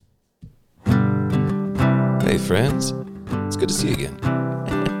Hey, friends. It's good to see you again.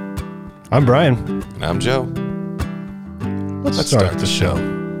 I'm Brian. And I'm Joe. Let's start the show.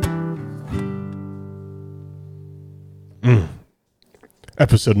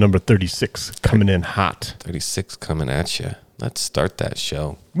 Episode number 36, coming in hot. 36 coming at you. Let's start that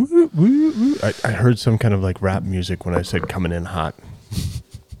show. Woo, woo, woo. I heard some kind of like rap music when I said coming in hot.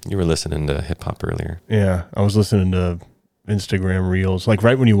 You were listening to hip hop earlier. Yeah, I was listening to Instagram Reels, like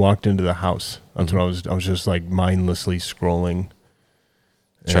right when you walked into the house. That's when I was just like mindlessly scrolling.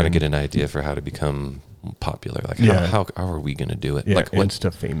 Trying to get an idea for how to become popular. Like, how are we going to do it? Yeah, like what,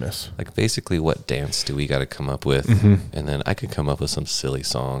 Insta famous. Like, basically, what dance do we got to come up with? And then I could come up with some silly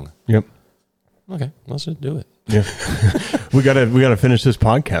song. Yep. Okay, let's just do it. Yeah. we gotta finish this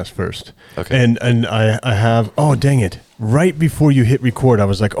podcast first. Okay. And I have, oh, dang it. Right before you hit record, I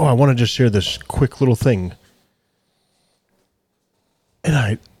was like, oh, I want to just share this quick little thing.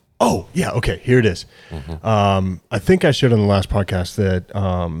 And okay, here it is. I think I shared on the last podcast that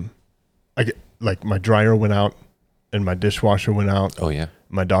my dryer went out and my dishwasher went out. Oh, yeah.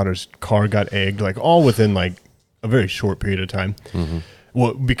 My daughter's car got egged, like all within like a very short period of time.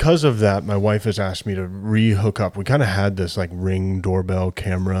 Well, because of that, my wife has asked me to re-hook up. We kind of had this like Ring doorbell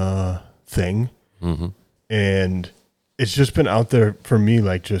camera thing. And it's just been out there for me,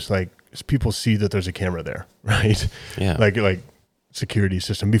 like just like people see that there's a camera there, right? Yeah. Like security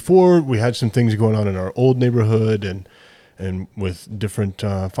system. Before we had some things going on in our old neighborhood and with different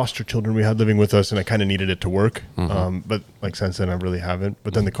foster children we had living with us, and I kind of needed it to work. But like since then I really haven't.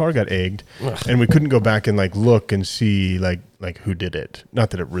 But then the car got egged and we couldn't go back and like look and see like who did it. Not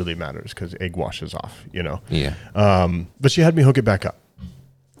that it really matters because egg washes off, you know? Yeah. But she had me hook it back up.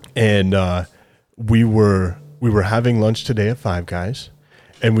 And we were having lunch today at Five Guys,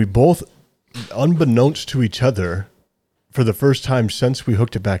 and we both, unbeknownst to each other, for the first time since we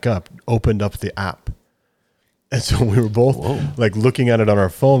hooked it back up, opened up the app. And so we were both like looking at it on our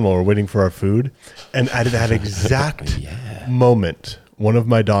phone while we're waiting for our food. And at that exact moment, one of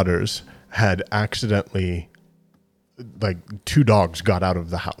my daughters had accidentally, like, two dogs got out of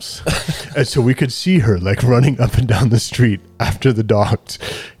the house. And so we could see her like running up and down the street after the dogs.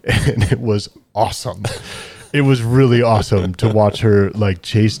 And it was awesome. It was really awesome to watch her like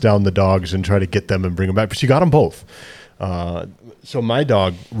chase down the dogs and try to get them and bring them back. But she got them both. So my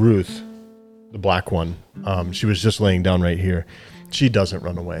dog, Ruth, the black one, she was just laying down right here. She doesn't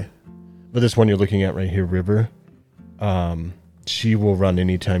run away. But this one you're looking at right here, River, she will run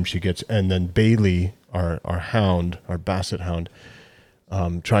anytime she gets. And then Bailey, our hound, our basset hound,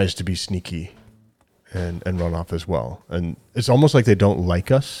 tries to be sneaky and run off as well. And it's almost like they don't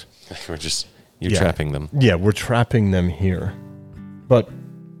like us. You're trapping them. Yeah, we're trapping them here. But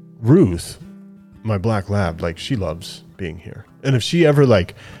Ruth, my black lab, like, she loves being here. And if she ever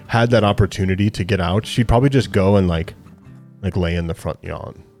like had that opportunity to get out, she'd probably just go and like lay in the front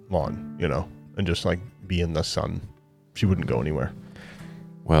lawn, you know, and just like be in the sun. She wouldn't go anywhere.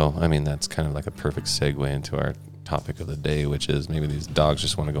 Well, I mean, that's kind of like a perfect segue into our topic of the day, which is maybe these dogs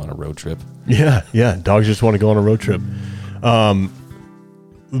just want to go on a road trip. Yeah. Dogs just want to go on a road trip.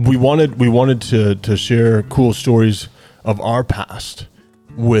 We wanted to share cool stories of our past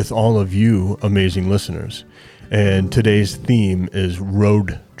with all of you amazing listeners. And today's theme is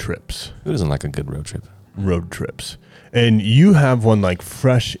road trips. Who doesn't like a good road trip? Road trips. And you have one like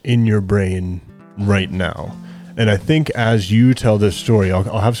fresh in your brain right now. And I think as you tell this story,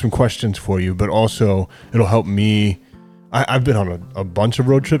 I'll have some questions for you, but also it'll help me. I've been on a bunch of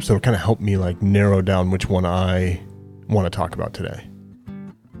road trips, so it'll kind of help me like narrow down which one I want to talk about today.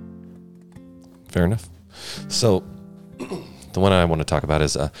 Fair enough. So the one I want to talk about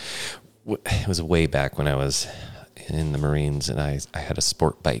is it was way back when I was in the Marines, and I had a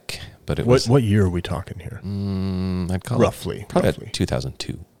sport bike. But it was what year are we talking here? I'd call roughly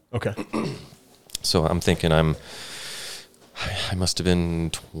 2002. Okay. So I'm thinking I must have been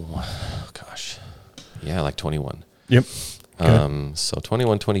like 21. Yep. Okay. So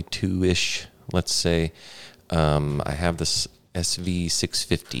 21, 22-ish, let's say. I have this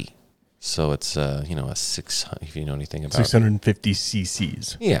SV650. So it's a 600, if you know anything about 650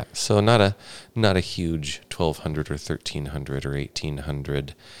 cc's. Yeah, so not a huge 1200 or 1300 or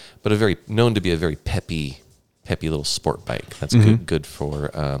 1800, but known to be a very peppy little sport bike. That's good for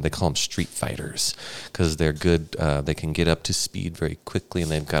they call them street fighters because they're good. They can get up to speed very quickly,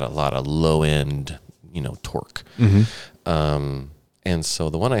 and they've got a lot of low end torque. And so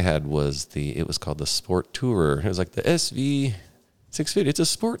the one I had was it was called the Sport Tourer. It was like the SV 650. It's a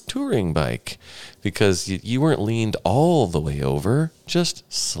sport touring bike because you weren't leaned all the way over, just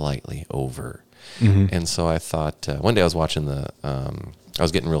slightly over. And so I thought one day I was watching I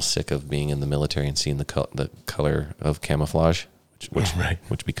was getting real sick of being in the military and seeing the color of camouflage,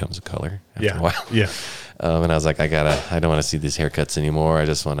 which becomes a color after a while. Yeah. And I was like, I don't want to see these haircuts anymore. I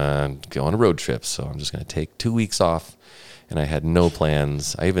just want to go on a road trip. So I'm just going to take 2 weeks off. And I had no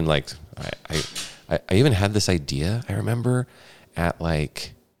plans. I even I even had this idea. I remember at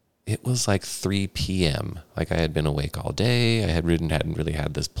it was 3 p.m. Like I had been awake all day. I hadn't really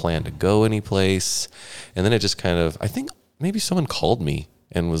had this plan to go anyplace. And then it just kind of, I think maybe someone called me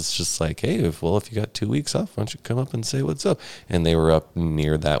and was just like, hey, if you got 2 weeks off, why don't you come up and say what's up? And they were up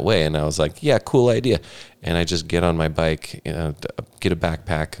near that way. And I was like, yeah, cool idea. And I just get on my bike, get a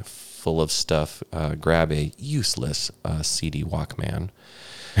backpack full of stuff, grab a useless CD Walkman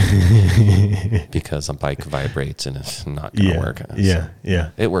because a bike vibrates and it's not going to work. Yeah.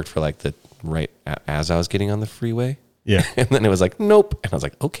 It worked for right as I was getting on the freeway. Yeah. And then it was like, nope. And I was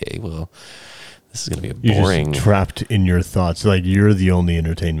like, okay, well, this is going to be boring. You're just trapped in your thoughts. Like you're the only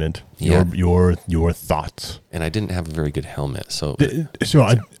entertainment. Yeah. Your thoughts. And I didn't have a very good helmet. So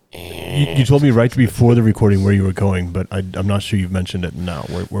you told me right before the recording where you were going, but I'm not sure you've mentioned it now.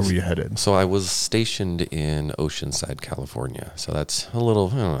 Where were you headed? So I was stationed in Oceanside, California. So that's a little,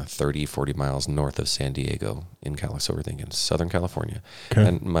 30, 40 miles north of San Diego in California. So we're thinking Southern California. Okay.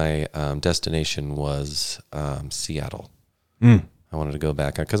 And my destination was Seattle. I wanted to go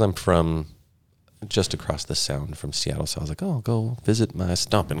back because I'm from just across the sound from Seattle. So I was like, I'll go visit my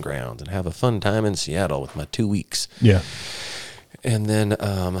stomping grounds and have a fun time in Seattle with my 2 weeks. Yeah. And then,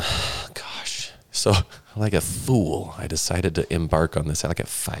 so like a fool, I decided to embark on this at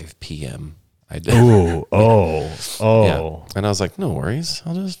 5 p.m. I did. Oh. Yeah. And I was like, no worries.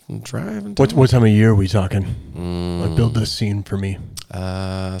 I'll just drive. And what time of year are we talking? Build this scene for me.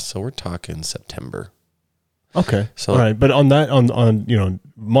 So we're talking September. Okay. So, all right. But on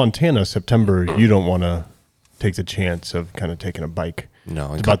Montana, September, you don't want to take the chance of kind of taking a bike.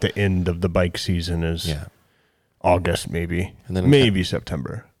 No. It's about the end of the bike season is August maybe. And then maybe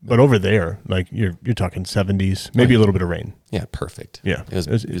September. But over there, you're talking 70s, maybe a little bit of rain. Yeah, perfect. Yeah. It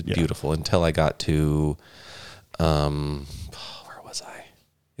was beautiful until I got to where was I?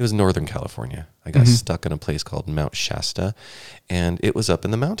 It was Northern California. I got stuck in a place called Mount Shasta, and it was up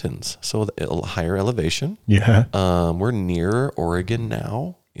in the mountains, so a higher elevation. Yeah. We're near Oregon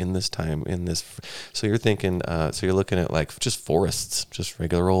now so you're thinking, so you're looking at just forests, just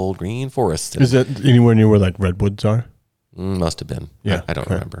regular old green forests. Is that anywhere near where redwoods are? Must have been. Yeah. I don't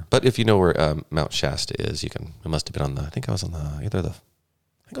remember. But if you know where Mount Shasta is, it must have been on I think I was on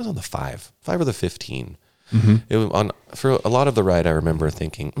the 5 or the 15. For a lot of the ride, I remember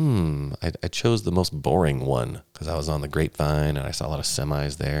thinking, I chose the most boring one because I was on the Grapevine and I saw a lot of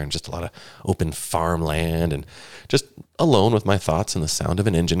semis there and just a lot of open farmland and just alone with my thoughts and the sound of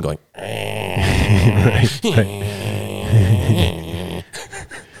an engine going.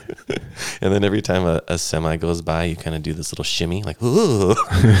 And then every time a semi goes by, you kind of do this little shimmy, like, ooh.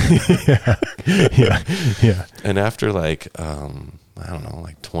 Yeah. And after I don't know,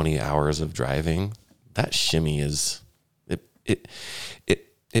 20 hours of driving, that shimmy is it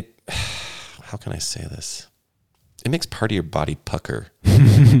how can I say this? It makes part of your body pucker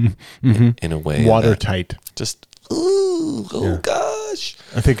in a way. Watertight. Just gosh.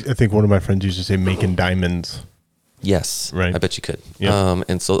 I think one of my friends used to say making diamonds. Yes. Right. I bet you could. Yep.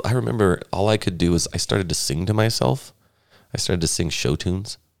 And so I remember all I could do was I started to sing to myself. I started to sing show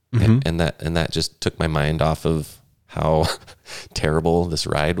tunes. And that just took my mind off of how terrible this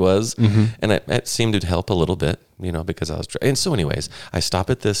ride was. And it seemed to help a little bit, because I was and so anyways, I stop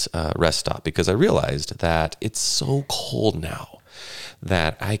at this rest stop because I realized that it's so cold now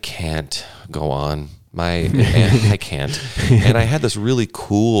that I can't go on. I can't. And I had this really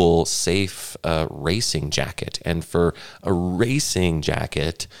cool, safe racing jacket. And for a racing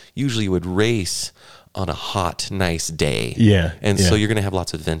jacket, usually you would race on a hot, nice day. Yeah. And so you're going to have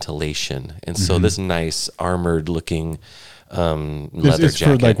lots of ventilation. And so this nice armored looking leather it's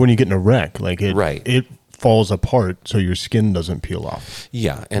jacket. for when you get in a wreck, Right. It falls apart so your skin doesn't peel off.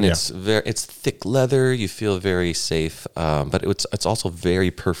 Yeah. And it's thick leather. You feel very safe. But it's also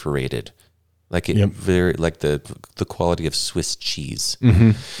very perforated. Very the quality of Swiss cheese.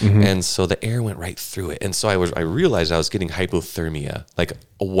 And so the air went right through it. And so I realized I was getting hypothermia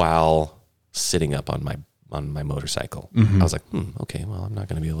while sitting up on my motorcycle. I was like, okay, well, I'm not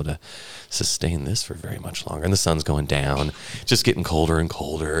going to be able to sustain this for very much longer. And the sun's going down, just getting colder and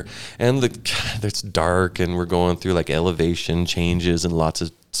colder. And it's dark and we're going through elevation changes and lots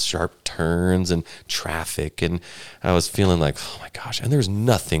of sharp turns and traffic. And I was feeling oh my gosh. And there's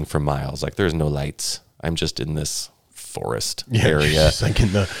nothing for miles. There's no lights. I'm just in this forest Yeah, area. just like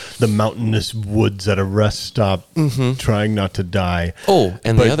in the mountainous woods at a rest stop, trying not to die. Oh,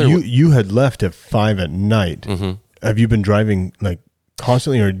 and But the other you had left at 5 at night. Have you been driving like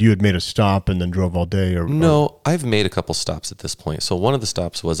constantly, or you had made a stop and then drove all day? Or No, I've made a couple stops at this point. So one of the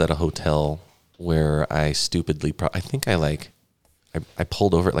stops was at a hotel where I stupidly, I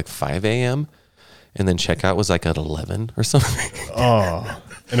pulled over at like 5 a.m. and then checkout was like at 11 or something. Oh,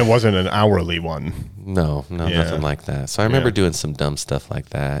 and it wasn't an hourly one. No, Yeah. nothing like that. So I remember Yeah. doing some dumb stuff like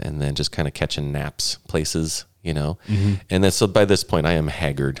that, and then just kind of catching naps places, you know. And then so by this point, I am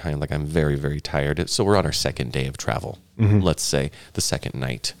haggard. I'm very, very tired. So we're on our second day of travel. Let's say the second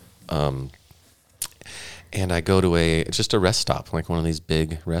night. And I go to just a rest stop, like one of these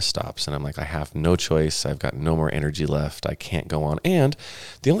big rest stops. And I'm like, I have no choice. I've got no more energy left. I can't go on. And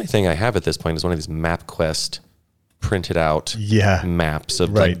the only thing I have at this point is one of these MapQuest printed out maps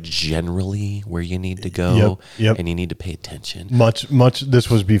of Right. like generally where you need to go. Yep. And you need to pay attention. Much. This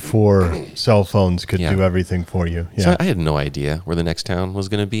was before cell phones could Yeah. do everything for you. Yeah. So I had no idea where the next town was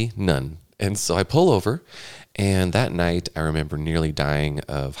going to be. None. And so I pull over. And that night, I remember nearly dying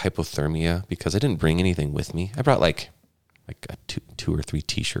of hypothermia because I didn't bring anything with me. I brought like a two or three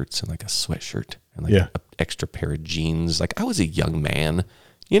T-shirts and like a sweatshirt and like Yeah. an extra pair of jeans. Like I was a young man.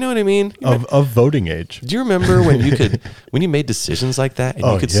 You know what I mean? of voting age. Do you remember when when you made decisions like that and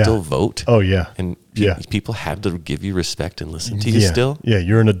you could yeah. still vote? Oh yeah. And Yeah. people had to give you respect and listen to you Yeah. still? Yeah,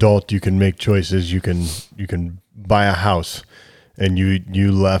 you're an adult. You can make choices. You can buy a house, and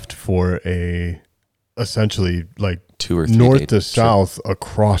you left for essentially like 2 or 3 north day to trip south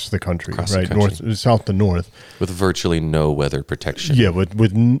across the country, Across the right? country. South to north. with virtually no weather protection. Yeah,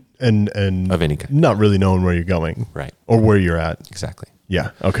 and Of any kind. not really knowing where you're going, Right. or where you're at. Exactly.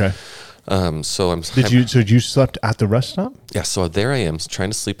 Yeah. Okay. So I'm So you slept at the rest stop? Yeah, so there I am trying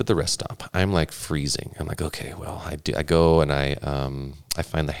to sleep at the rest stop. I'm like freezing. I'm like, okay, well, I go and I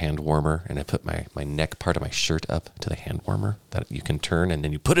find the hand warmer and I put my neck part of my shirt up to the hand warmer that you can turn, and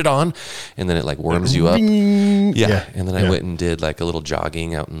then you put it on and then it like warms you up. Yeah. And then I went and did like a little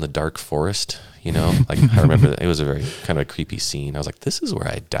jogging out in the dark forest, you know, like I remember it was a very kind of a creepy scene. I was like, this is where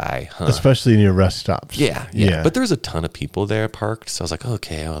I die, huh? Especially near rest stops. Yeah. But there was a ton of people there parked. So I was like,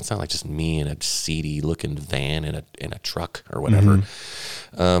 okay, well, it's not like just me in a seedy looking van in a truck or whatever.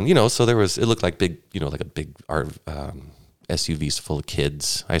 You know, so it looked like big, you know, like a big SUVs full of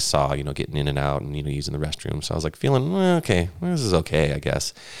kids. I saw, you know, getting in and out and, you know, using the restroom. So I was like feeling, okay, well, this is okay, I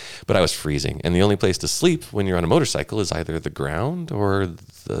guess. But I was freezing. And the only place to sleep when you're on a motorcycle is either the ground or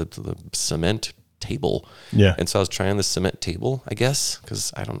the cement table. Yeah. And so I was trying the cement table, I guess,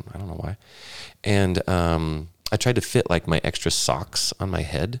 because I don't know why. And I tried to fit like my extra socks on my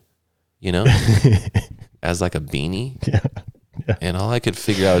head, you know, as like a beanie. Yeah. And all I could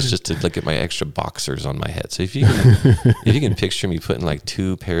figure out was just to look at my extra boxers on my head. So if you can picture me putting like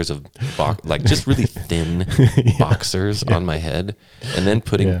 2 pairs of like just really thin boxers on my head, and then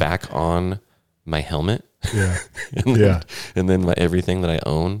putting back on my helmet. Yeah. and then everything that I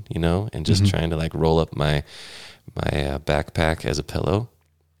own, you know, and just trying to like roll up my backpack as a pillow.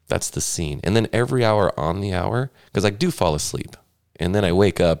 That's the scene. And then every hour on the hour, because I do fall asleep, and then I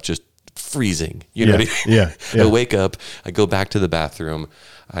wake up just freezing. You know what I mean? Yeah. I wake up, I go back to the bathroom,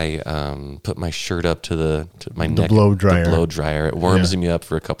 I put my shirt up to my neck, blow dryer. The blow dryer. It warms me up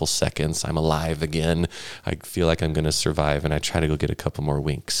for a couple seconds. I'm alive again. I feel like I'm going to survive, and I try to go get a couple more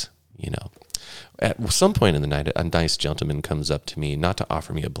winks, you know. At some point in the night, a nice gentleman comes up to me, not to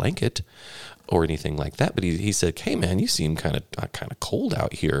offer me a blanket or anything like that, but he said, "Hey man, you seem kind of cold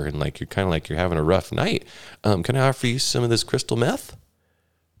out here, and like you're having a rough night. Can I offer you some of this crystal meth?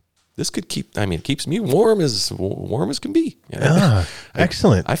 This could it keeps me warm as can be."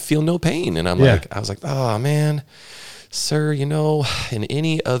 Excellent. I feel no pain. And I was like, oh man, sir, you know, in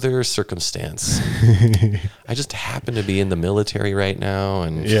any other circumstance, I just happen to be in the military right now.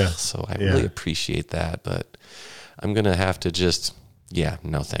 And so I really appreciate that, but I'm going to have to just,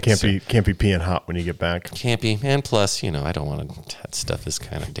 no thanks. Can't be peeing hot when you get back. Can't be. And plus, you know, I don't want to, that stuff is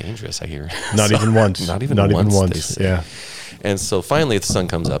kind of dangerous, I hear. Not even once. Not even once. Yeah. And so finally the sun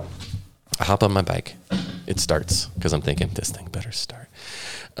comes up. I hop on my bike. It starts because I'm thinking this thing better start.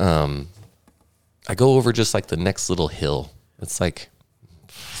 I go over just like the next little hill. It's like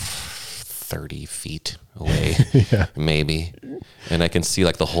 30 feet away, maybe. And I can see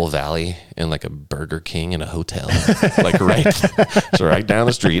like the whole valley and like a Burger King and a hotel, like it's right down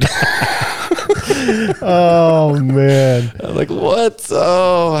the street. Oh man. I'm like, what?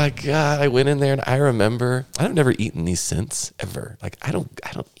 Oh my God. I went in there and I remember I've never eaten these since ever. Like I don't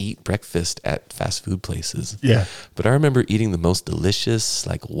eat breakfast at fast food places. Yeah. But I remember eating the most delicious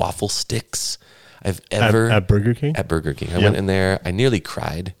like waffle sticks I've ever at Burger King. At Burger King. I went in there. I nearly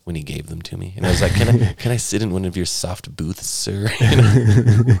cried when he gave them to me. And I was like, can I sit in one of your soft booths, sir? You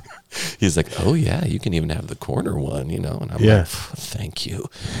know? He's like, oh, yeah, you can even have the corner one, you know? And I'm like, thank you.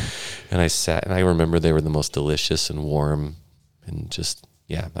 And I sat, and I remember they were the most delicious and warm and just,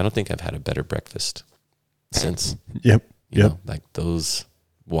 I don't think I've had a better breakfast since. Yep. You know, like those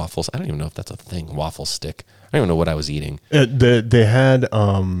waffles. I don't even know if that's a thing, waffle stick. I don't even know what I was eating. They had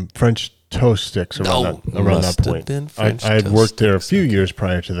French toast sticks around that point. I had worked there a few years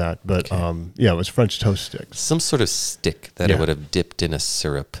prior to that, but it was French toast sticks. Some sort of stick that I would have dipped in a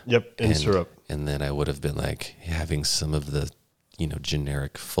syrup. Yep, in syrup. And then I would have been like having some of the,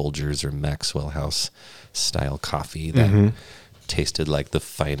 generic Folgers or Maxwell House style coffee that tasted like the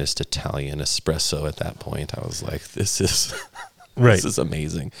finest Italian espresso at that point. I was like, this is this is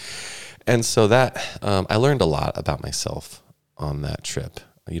amazing. And so that I learned a lot about myself on that trip.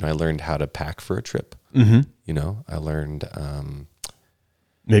 I learned how to pack for a trip. I learned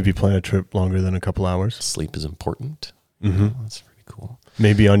maybe plan a trip longer than a couple hours. Sleep is important. That's pretty cool.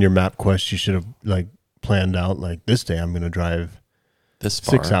 Maybe on your MapQuest you should have planned out this day I'm going to drive this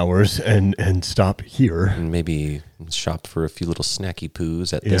far, 6 hours and stop here, and maybe shop for a few little snacky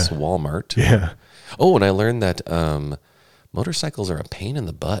poos at this Walmart. Yeah. Oh, and I learned that motorcycles are a pain in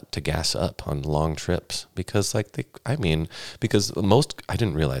the butt to gas up on long trips because I didn't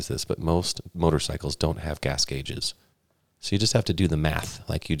realize this, but most motorcycles don't have gas gauges. So you just have to do the math.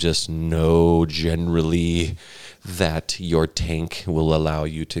 You just know generally that your tank will allow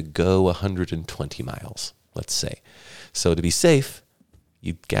you to go 120 miles, let's say. So to be safe,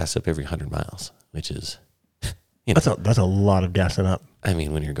 you gas up every 100 miles, which is, that's a lot of gassing up. I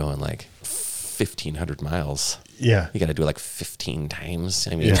mean, when you're going 1,500 miles, you got to do it 15 times.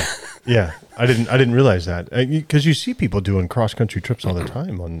 I mean, I didn't realize that because you see people doing cross country trips all the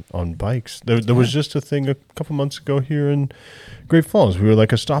time on bikes. There was just a thing a couple months ago here in Great Falls. We were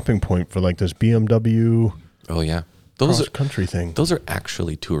a stopping point for this BMW. Oh yeah, cross country thing. Those are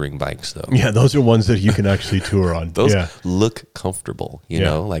actually touring bikes, though. Yeah, those are ones that you can actually tour on. Those look comfortable, you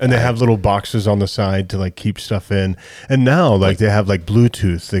know. And they have little boxes on the side to keep stuff in. And now they have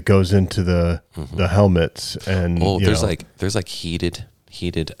Bluetooth that goes into the helmets. And there's heated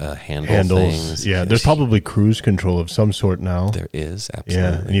handles. Things. Yeah, there's probably cruise control of some sort now. There is, absolutely.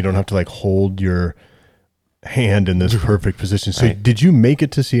 Yeah, and you don't have to hold your hand in this perfect position. So did you make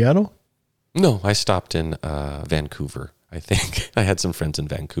it to Seattle? No, I stopped in Vancouver. I think I had some friends in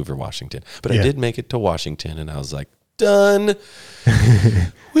Vancouver, Washington, but I did make it to Washington, and I was like, done.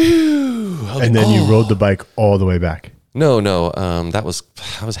 Woo! Okay. And then you rode the bike all the way back. No. That was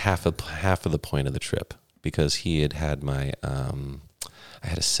half of the point of the trip because he had my I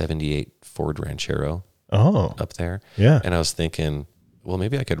had a '78 Ford Ranchero up there. Yeah, and I was thinking, well,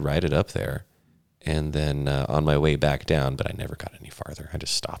 maybe I could ride it up there. And then on my way back down, but I never got any farther. I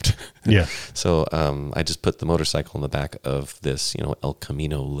just stopped. Yeah. So I just put the motorcycle in the back of this, El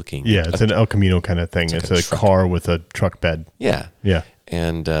Camino looking. Yeah, it's an El Camino kind of thing. It's a car with a truck bed. Yeah. Yeah.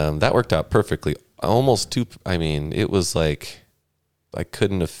 And that worked out perfectly. It was I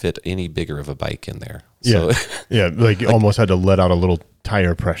couldn't have fit any bigger of a bike in there. So, yeah. You almost had to let out a little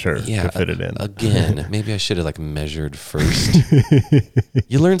tire pressure to fit it in. Again, maybe I should have measured first.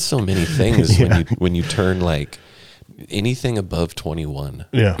 You learn so many things when you turn anything above 21.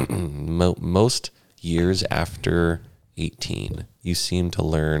 Yeah. Most years after 18, you seem to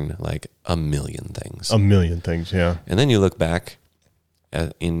learn a million things. A million things, yeah. And then you look back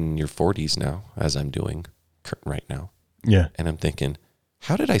in your 40s now, as I'm doing right now. Yeah. And I'm thinking,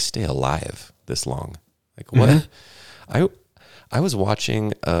 how did I stay alive this long? What? I was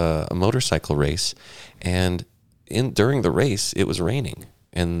watching a motorcycle race, and during the race, it was raining,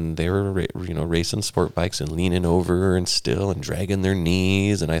 and they were racing sport bikes and leaning over and still and dragging their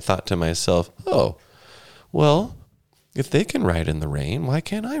knees, and I thought to myself, oh, well, if they can ride in the rain, why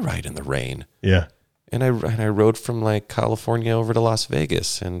can't I ride in the rain? Yeah. And I rode from California over to Las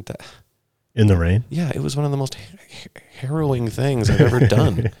Vegas, and in the rain. Yeah, it was one of the most harrowing things I've ever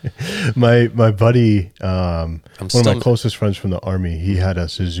done. My buddy, one of my closest friends from the Army, he had a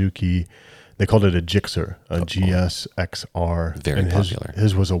Suzuki. They called it a Gixxer, a GSXR. Very popular.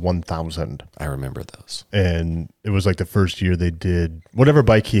 His was a 1000. I remember those. And it was the first year they did whatever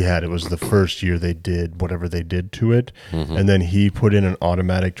bike he had. It was the first year they did whatever they did to it. Mm-hmm. And then he put in an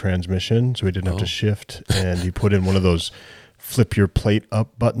automatic transmission, so he didn't have to shift. And he put in one of those flip your plate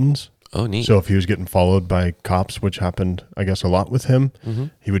up buttons. Oh, neat. So if he was getting followed by cops, which happened, I guess, a lot with him,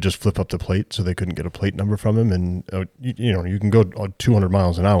 he would just flip up the plate so they couldn't get a plate number from him. And, you can go 200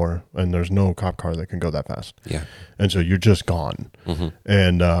 miles an hour and there's no cop car that can go that fast. Yeah. And so you're just gone. Mm-hmm.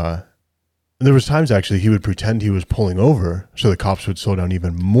 And there was times actually he would pretend he was pulling over so the cops would slow down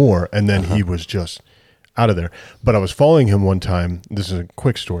even more, and then he was just out of there. But I was following him one time. This is a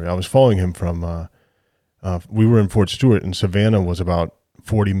quick story. I was following him from we were in Fort Stewart, and Savannah was about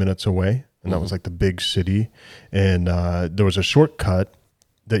 40 minutes away, and that was like the big city. And there was a shortcut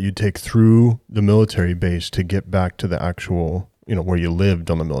that you'd take through the military base to get back to the actual, where you lived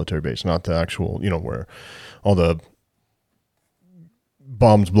on the military base, not the actual, where all the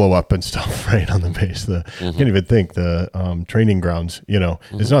bombs blow up and stuff, right, on the base. Can't even think, the training grounds,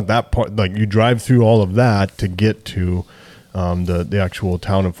 it's not that part. Like, you drive through all of that to get to the actual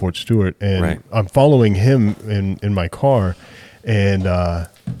town of Fort Stewart. And I'm following him in my car, and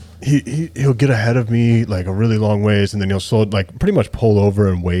he'll get ahead of me like a really long ways, and then he'll slow, like pretty much pull over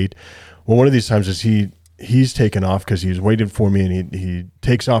and wait. Well, one of these times is he's taken off because he's waited for me, and he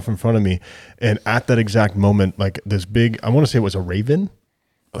takes off in front of me. And at that exact moment, like this big, I want to say it was a raven,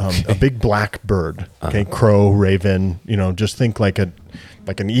 a big black bird, crow, raven, just think like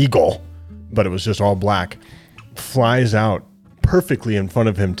an eagle, but it was just all black, flies out perfectly in front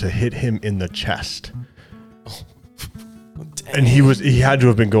of him to hit him in the chest. And he had to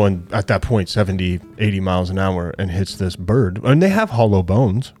have been going at that point 70, 80 miles an hour, and hits this bird. And they have hollow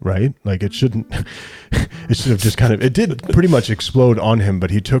bones, right? Like, it should have just it did pretty much explode on him,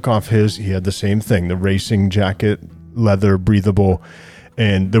 but he took off he had the same thing, the racing jacket, leather, breathable.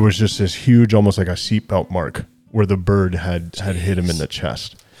 And there was just this huge, almost like a seatbelt mark where the bird had hit him in the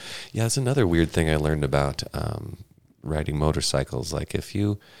chest. Yeah, that's another weird thing I learned about riding motorcycles. Like,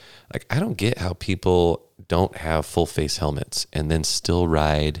 I don't get how people don't have full face helmets and then still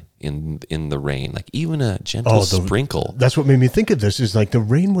ride in the rain. Like, even a gentle sprinkle. That's what made me think of this, is like the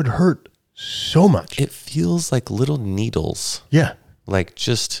rain would hurt so much. It feels like little needles. Yeah. Like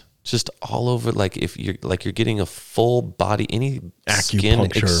just all over. Like, if you're getting a full body, any skin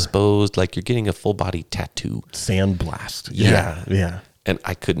Acupuncture. exposed, like you're getting a full body tattoo. Sandblast. Yeah. Yeah. And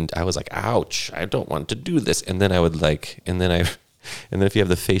I was like, ouch, I don't want to do this. And then and then if you have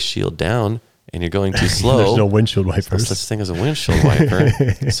the face shield down and you're going too slow, there's no windshield wipers. There's no such thing as a windshield wiper.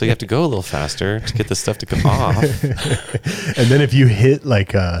 So you have to go a little faster to get the stuff to come off. And then if you hit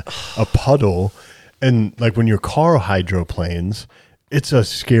like a puddle, and like when your car hydroplanes, it's a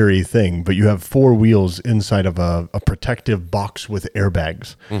scary thing, but you have four wheels inside of a protective box with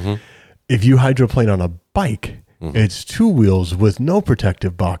airbags. Mm-hmm. If you hydroplane on a bike, it's two wheels with no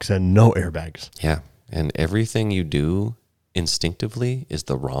protective box and no airbags. Yeah. And everything you do instinctively is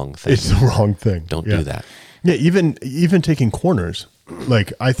the wrong thing. It's the wrong thing. Don't do that. Yeah, even taking corners,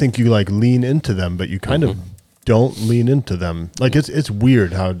 like I think you like lean into them, but you kind of don't lean into them. Like it's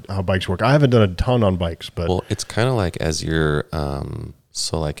weird how bikes work. I haven't done a ton on bikes, but it's kind of like as you're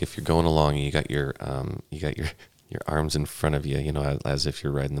so like if you're going along, you got your arms in front of you, as if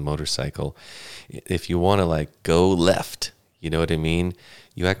you're riding the motorcycle. If you want to like go left, you know what I mean?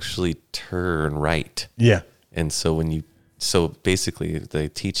 You actually turn right. Yeah. And so basically they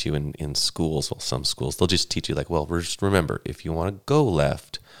teach you in schools, well, some schools, they'll just teach you like, well, just remember, if you want to go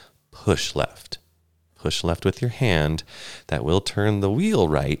left, push left. Push left with your hand. That will turn the wheel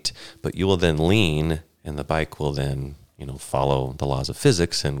right, but you will then lean, and the bike will then, follow the laws of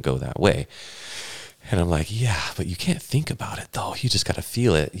physics and go that way. And I'm like, yeah, but you can't think about it though. You just got to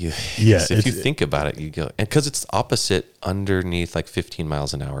feel it. If you think about it, you go, and because it's opposite underneath like 15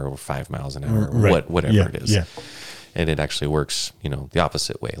 miles an hour or 5 miles an hour, or whatever it is. Yeah. And it actually works, the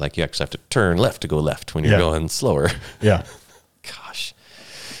opposite way. Like you actually have to turn left to go left when you're going slower. Yeah. Gosh.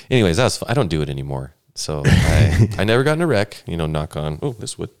 Anyways, that was fun. I don't do it anymore. So I never got in a wreck, knock on. Oh,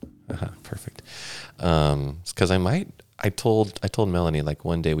 this would. Perfect. Because I told Melanie like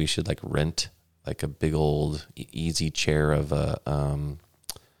one day we should like rent like a big old easy chair of a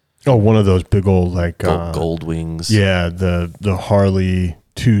one of those big old like gold wings. Yeah, the Harley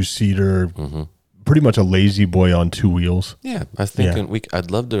 2-seater, pretty much a lazy boy on two wheels. Yeah, I was thinking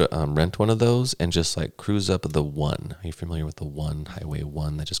I'd love to rent one of those and just like cruise up the one. Are you familiar with the one, Highway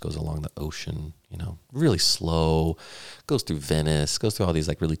 1 that just goes along the ocean? Really slow, goes through Venice, goes through all these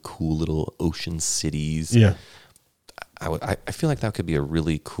like really cool little ocean cities. Yeah, I feel like that could be a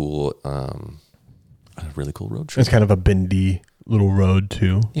really cool road trip. It's kind of a bendy little road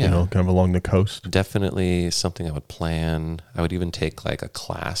too. Yeah. Kind of along the coast. Definitely something I would plan. I would even take like a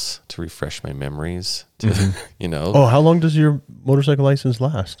class to refresh my memories. Oh, how long does your motorcycle license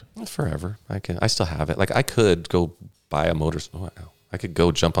last? Forever. I still have it. Like I could go buy a I could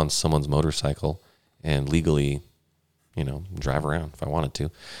go jump on someone's motorcycle and legally, drive around if I wanted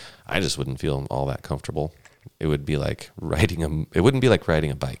to. I just wouldn't feel all that comfortable. It would be like it wouldn't be like riding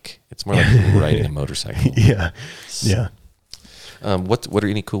a bike. It's more like riding a motorcycle. Yeah. So, yeah. What are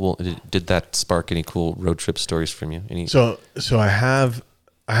any cool? Did that spark any cool road trip stories from you? Any? So I have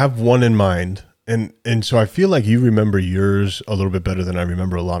one in mind, and so I feel like you remember yours a little bit better than I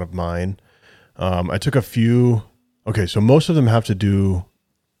remember a lot of mine. I took a few. Okay, so most of them have to do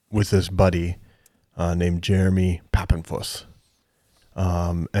with this buddy named Jeremy Pappenfuss.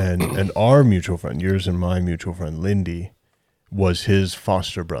 And our mutual friend, yours and my mutual friend, Lindy, was his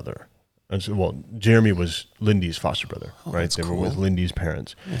foster brother. And so, well, Jeremy was Lindy's foster brother, right? They were with Lindy's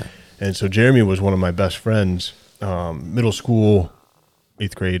parents. Yeah. And so Jeremy was one of my best friends, middle school,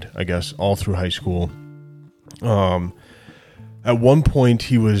 8th grade, I guess, all through high school. At one point,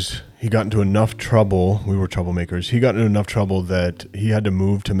 he got into enough trouble. We were troublemakers. He got into enough trouble that he had to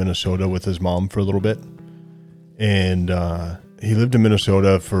move to Minnesota with his mom for a little bit. And he lived in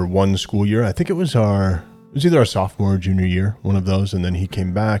Minnesota for one school year. I think it was either our sophomore or junior year, one of those. And then he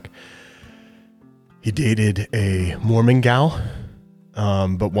came back. He dated a Mormon gal.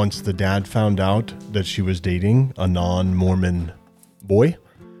 But once the dad found out that she was dating a non-Mormon boy,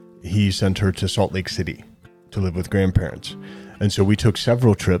 he sent her to Salt Lake City to live with grandparents. And so we took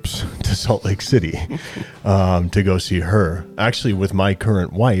several trips to Salt Lake City to go see her. Actually, with my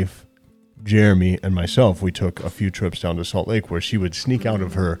current wife, Jeremy, and myself, we took a few trips down to Salt Lake where she would sneak out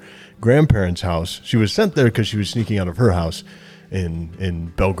of her grandparents' house. She was sent there because she was sneaking out of her house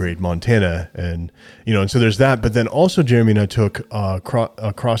in Belgrade, Montana. And so there's that. But then also Jeremy and I took a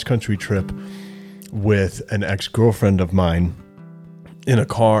cross-country trip with an ex-girlfriend of mine in a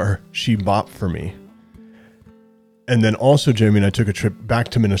car she bought for me. And then also Jeremy and I took a trip back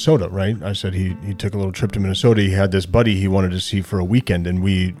to Minnesota, right? I said he took a little trip to Minnesota. He had this buddy he wanted to see for a weekend, and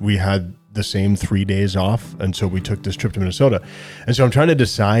we had the same 3 days off. And so we took this trip to Minnesota. And so I'm trying to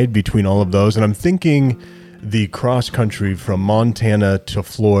decide between all of those. And I'm thinking the cross country from Montana to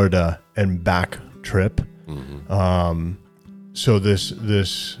Florida and back trip. Mm-hmm. So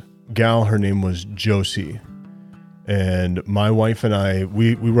this gal, her name was Josie. And my wife and I,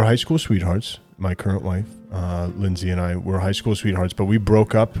 we were high school sweethearts. My current wife, Lindsay, and I were high school sweethearts, but we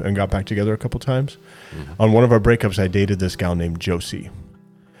broke up and got back together a couple times. Mm-hmm. On one of our breakups, I dated this gal named Josie.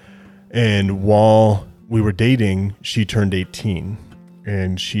 And while we were dating, she turned 18,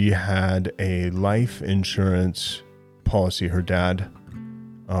 and she had a life insurance policy. Her dad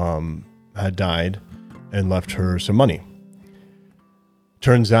had died and left her some money.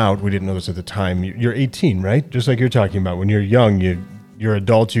 Turns out, we didn't know this at the time, you're 18, right? Just like you're talking about. When you're young, you're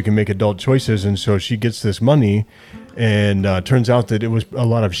adults, you can make adult choices. And so she gets this money, and turns out that it was a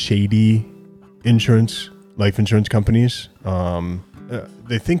lot of shady life insurance companies.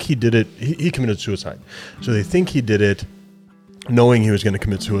 They think he did it. He committed suicide. So they think he did it knowing he was going to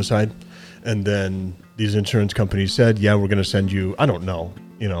commit suicide. And then these insurance companies said, yeah, we're going to send you, I don't know,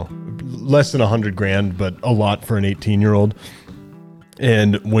 less than $100,000, but a lot for an 18-year-old.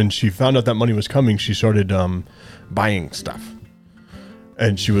 And when she found out that money was coming, she started buying stuff.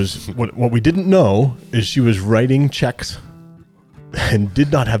 And she was, what we didn't know is she was writing checks and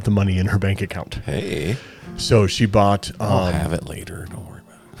did not have the money in her bank account. Hey. So she bought. I'll have it later. Don't worry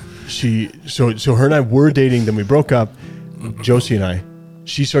about it. So her and I were dating. Then we broke up. Josie and I.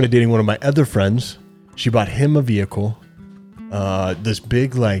 She started dating one of my other friends. She bought him a vehicle. This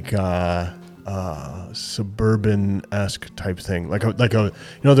big suburban-esque type thing, like a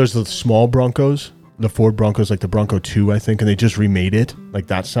there's the small Broncos, the Ford Broncos, like the Bronco 2, I think, and they just remade it like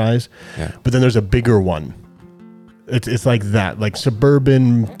that size. Yeah. But then there's a bigger one. It's like that, like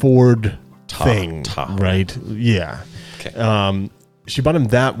suburban Ford thing, right? Yeah. Okay. She bought him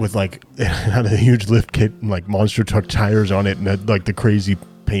that with it had a huge lift kit and like monster truck tires on it and had like the crazy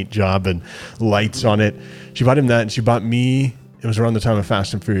paint job and lights on it. She bought him that, and she bought me. It was around the time of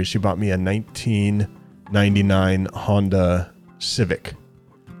Fast and Furious. She bought me a 1999 Honda Civic.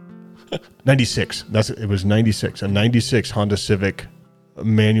 96. It was 96. A 96 Honda Civic,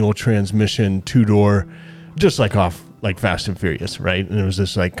 manual transmission, 2-door, just like off like Fast and Furious, right? And it was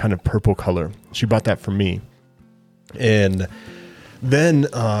this like kind of purple color. She bought that for me. And then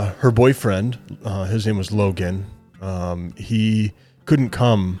her boyfriend, his name was Logan. He couldn't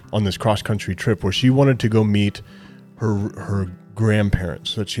come on this cross-country trip where she wanted to go meet her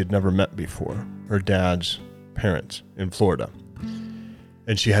grandparents that she had never met before, her dad's parents in Florida.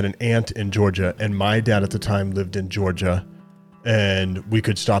 And she had an aunt in Georgia, and my dad at the time lived in Georgia, and we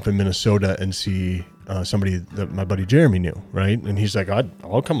could stop in Minnesota and see somebody that my buddy Jeremy knew, right? And he's like,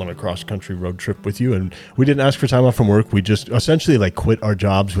 I'll come on a cross-country road trip with you. And we didn't ask for time off from work. We just essentially like quit our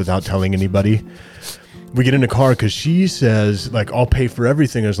jobs without telling anybody. We get in a car because she says, like, I'll pay for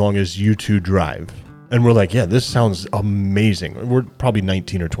everything as long as you two drive. And we're like, yeah, this sounds amazing. We're probably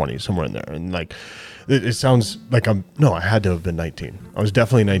 19 or 20, somewhere in there. And like, it sounds like I had to have been 19. I was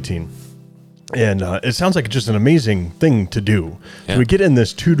definitely 19. And it sounds like just an amazing thing to do. Yeah. So we get in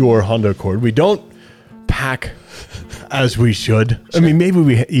this 2-door Honda Accord. We don't pack as we should. Sure. I mean, maybe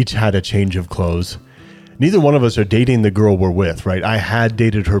we each had a change of clothes. Neither one of us are dating the girl we're with, right? I had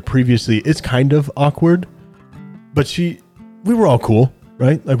dated her previously. It's kind of awkward, but we were all cool,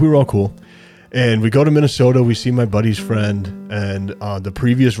 right? Like we were all cool. And we go to Minnesota, we see my buddy's friend, and the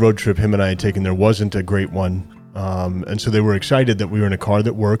previous road trip him and I had taken there wasn't a great one. And so they were excited that we were in a car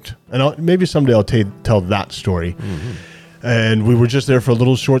that worked. And maybe someday I'll tell that story. Mm-hmm. And we were just there for a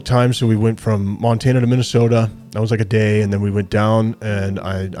little short time. So we went from Montana to Minnesota. That was like a day. And then we went down, and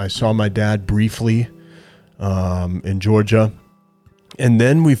I saw my dad briefly in Georgia. And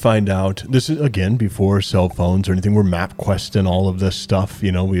then we find out, this is, again, before cell phones or anything, we're MapQuest and all of this stuff.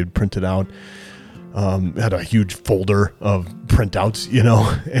 You know, we had printed out. Had a huge folder of printouts, you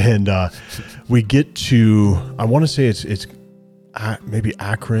know, and we get to, I want to say it's maybe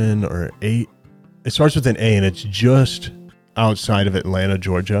Akron or it starts with an A, and it's just outside of Atlanta,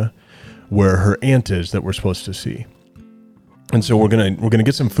 Georgia, where her aunt is that we're supposed to see. And so we're gonna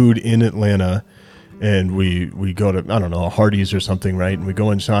get some food in Atlanta, and we go to, I don't know, a Hardee's or something, right? And we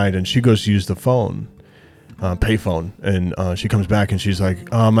go inside, and she goes to use the phone, payphone, and she comes back and she's like,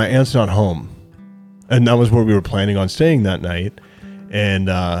 my aunt's not home. And that was where we were planning on staying that night. And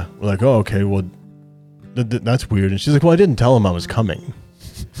we're like, oh, okay, well, that's weird. And she's like, well, I didn't tell him I was coming.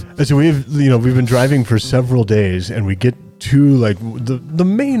 And so we've been driving for several days, and we get to like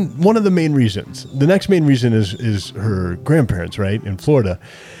one of the main reasons. The next main reason is her grandparents, right, in Florida.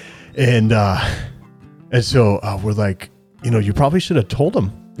 And so we're like, you probably should have told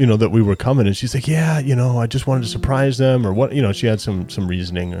them, that we were coming. And she's like, yeah, I just wanted to surprise them, or what, she had some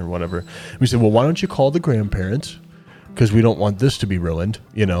reasoning or whatever. We said, well, why don't you call the grandparents? Because we don't want this to be ruined,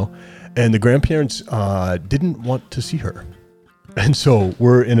 And the grandparents didn't want to see her. And so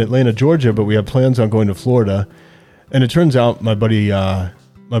we're in Atlanta, Georgia, but we have plans on going to Florida. And it turns out my buddy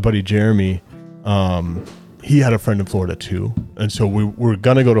Jeremy, he had a friend in Florida too. And so we're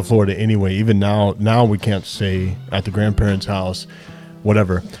going to go to Florida anyway. Even now we can't stay at the grandparents' house,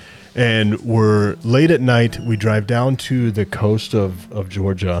 whatever. And we're late at night. We drive down to the coast of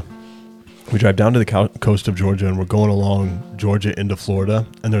Georgia. We drive down to the coast of Georgia, and we're going along Georgia into Florida.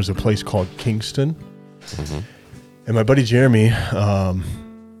 And there's a place called Kingston. Mm-hmm. And my buddy Jeremy,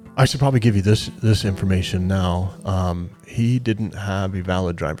 I should probably give you this information now. He didn't have a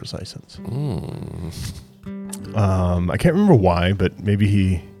valid driver's license. I can't remember why, but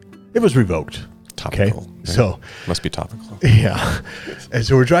maybe it was revoked. Topical. Okay, so must be topical. Yeah, and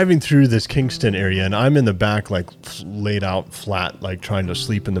so we're driving through this Kingston area, and I'm in the back, like laid out flat, like trying to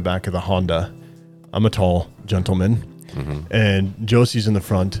sleep in the back of the Honda. I'm a tall gentleman, mm-hmm. and Josie's in the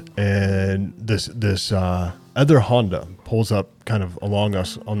front, and this other Honda pulls up kind of along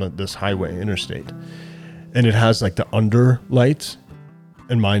us on this highway interstate, and it has like the under lights,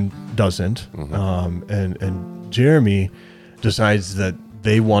 and mine doesn't. Mm-hmm. And Jeremy decides that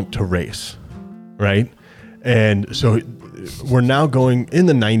they want to race. Right. And so we're now going in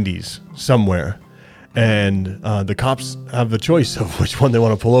the 90s somewhere, and the cops have the choice of which one they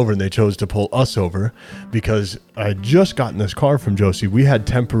want to pull over. And they chose to pull us over because I had just gotten this car from Josie. We had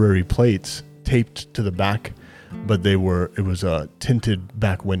temporary plates taped to the back, but it was a tinted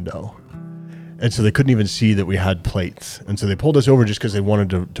back window. And so they couldn't even see that we had plates. And so they pulled us over just because they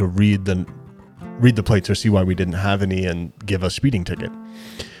wanted to read the plates or see why we didn't have any and give us a speeding ticket.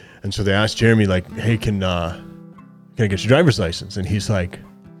 And so they asked Jeremy, like, hey, can I get your driver's license? And he's like,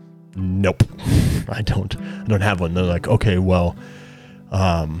 nope, I don't have one. They're like, okay, well,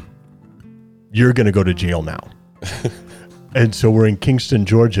 you're going to go to jail now. And so we're in Kingston,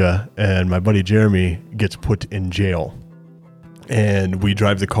 Georgia, and my buddy Jeremy gets put in jail. And we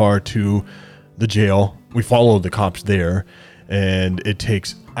drive the car to the jail. We follow the cops there, and it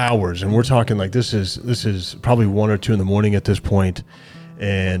takes hours. And we're talking like this is probably 1 or 2 in the morning at this point.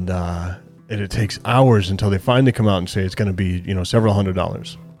 And it takes hours until they finally come out and say it's going to be, several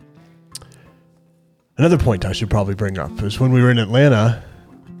 $100s. Another point I should probably bring up is when we were in Atlanta,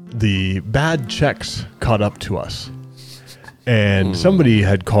 the bad checks caught up to us. And somebody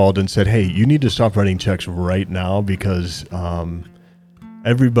had called and said, hey, you need to stop writing checks right now because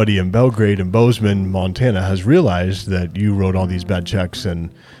everybody in Belgrade and Bozeman, Montana has realized that you wrote all these bad checks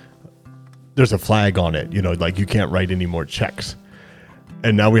and there's a flag on it, like you can't write any more checks.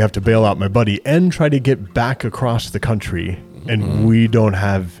 And now we have to bail out my buddy and try to get back across the country, and we don't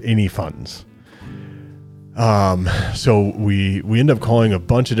have any funds. So we end up calling a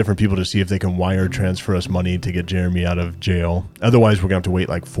bunch of different people to see if they can wire transfer us money to get Jeremy out of jail. Otherwise, we're going to have to wait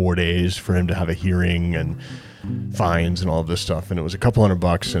like 4 days for him to have a hearing and fines and all of this stuff. And it was a couple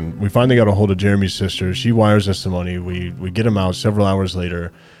 $100, and we finally got a hold of Jeremy's sister. She wires us the money. We get him out several hours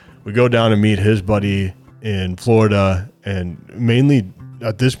later. We go down and meet his buddy in Florida, and mainly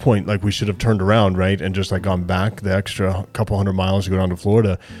at this point, like, we should have turned around, right, and just like gone back the extra couple 100 miles to go down to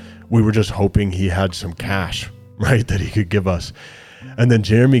Florida. We were just hoping he had some cash, right, that he could give us. And then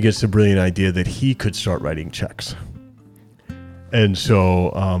Jeremy gets the brilliant idea that he could start writing checks. And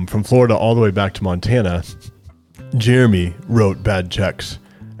so from Florida all the way back to Montana, Jeremy wrote bad checks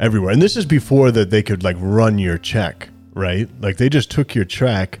everywhere. And this is before that they could like run your check, right? Like they just took your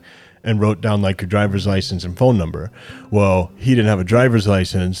check and wrote down like your driver's license and phone number. Well, he didn't have a driver's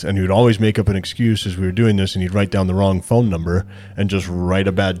license, and he would always make up an excuse as we were doing this, and he'd write down the wrong phone number and just write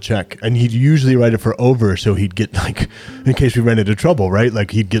a bad check. And he'd usually write it for over, so he'd get like, in case we ran into trouble, right?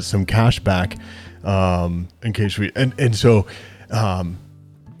 Like he'd get some cash back in case we, and so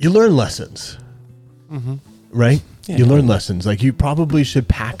you learn lessons, right? Yeah. You learn lessons. Like you probably should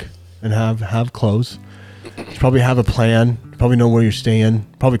pack and have clothes. You probably have a plan. You probably know where you're staying.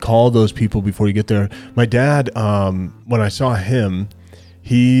 Probably call those people before you get there. My dad, when I saw him,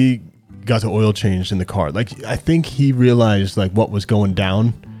 he got the oil changed in the car. Like I think he realized like what was going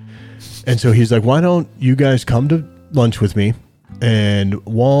down, and so he's like, "Why don't you guys come to lunch with me? And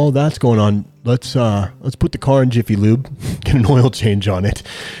while that's going on, let's put the car in Jiffy Lube, get an oil change on it."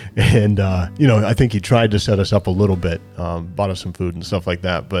 And I think he tried to set us up a little bit, bought us some food and stuff like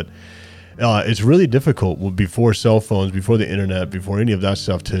that, but. It's really difficult before cell phones, before the internet, before any of that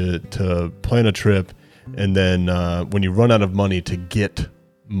stuff to plan a trip, and then when you run out of money to get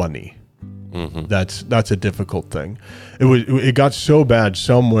money, that's a difficult thing. It got so bad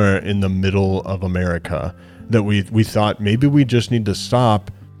somewhere in the middle of America that we thought maybe we just need to stop,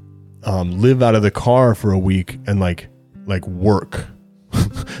 live out of the car for a week and like work,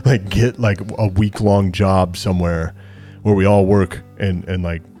 like get like a week-long job somewhere where we all work and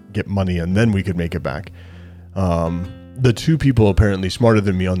like get money, and then we could make it back. The two people apparently smarter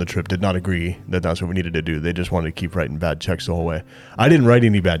than me on the trip did not agree that that's what we needed to do. They just wanted to keep writing bad checks the whole way. I didn't write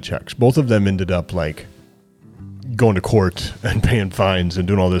any bad checks. Both of them ended up like going to court and paying fines and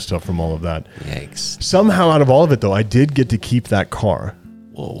doing all this stuff from all of that. Yikes. Somehow out of all of it though, I did get to keep that car.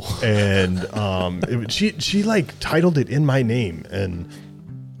 Whoa. And she like titled it in my name, and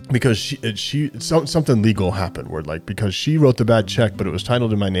because something legal happened where like, because she wrote the bad check, but it was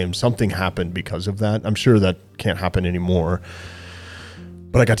titled in my name, something happened because of that. I'm sure that can't happen anymore,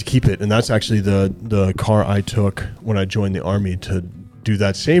 but I got to keep it. And that's actually the car I took when I joined the Army to do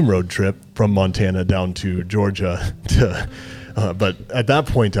that same road trip from Montana down to Georgia but at that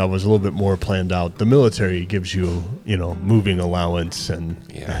point I was a little bit more planned out. The military gives you, moving allowance, and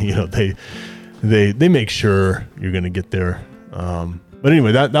they make sure you're going to get there. But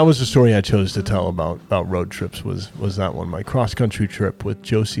anyway, that was the story I chose to tell about road trips was that one, my cross-country trip with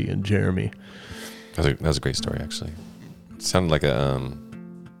Josie and Jeremy. That was a great story, actually. It sounded like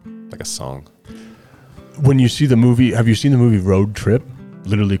a song. When you see the movie, have you seen the movie Road Trip,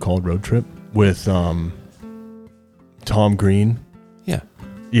 literally called Road Trip, with Tom Green? Yeah.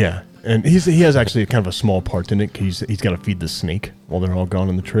 Yeah, and he has actually kind of a small part in it. He's got to feed the snake while they're all gone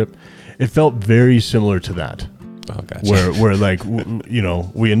on the trip. It felt very similar to that. Oh, gotcha. Where like,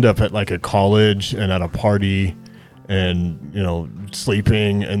 we end up at like a college and at a party and,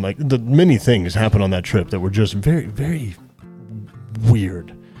 sleeping, and like the many things happen on that trip that were just very, very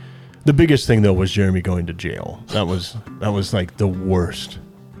weird. The biggest thing though was Jeremy going to jail. That was like the worst.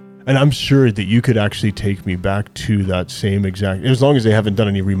 And I'm sure that you could actually take me back to that same exact, as long as they haven't done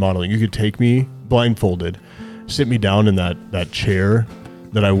any remodeling, you could take me blindfolded, sit me down in that chair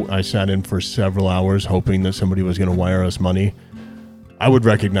that I sat in for several hours hoping that somebody was going to wire us money. I would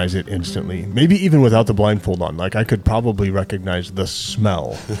recognize it instantly. Maybe even without the blindfold on. Like I could probably recognize the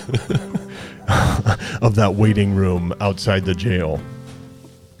smell of that waiting room outside the jail.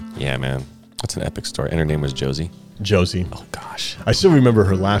 Yeah, man. That's an epic story. And her name was Josie. Josie. Oh, gosh. I still remember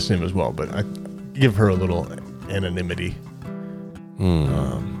her last name as well, but I give her a little anonymity.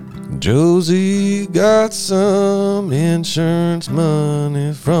 Josie got some insurance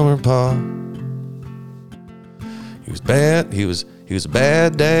money from her pa. He was bad. He was a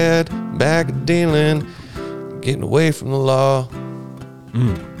bad dad, back at dealing, getting away from the law.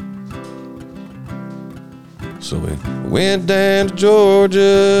 So we went down to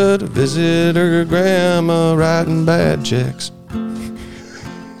Georgia to visit her grandma, writing bad checks. My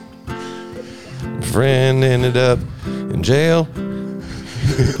friend ended up in jail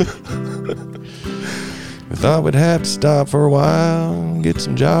with Thought we'd have to stop for a while, get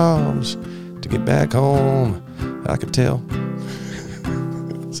some jobs to get back home. I could tell.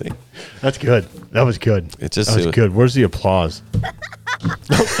 See, That's good. That was good. It just- that was it was- good. Where's the applause?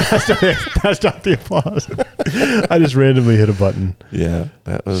 That's not the applause. I just randomly hit a button. yeah,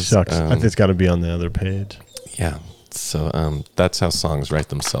 that was Sucks. I think it's got to be on the other page. yeah. So that's how songs write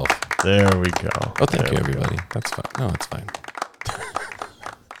themselves. There we go. Oh, thank you, everybody. That's fine. No, it's fine.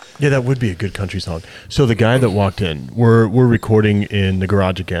 Yeah, that would be a good country song. So the guy that walked in, we're recording in the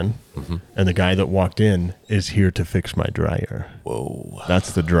garage again, and the guy that walked in is here to fix my dryer. Whoa.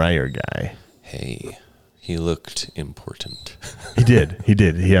 That's the dryer guy. Hey, he looked important. He did. He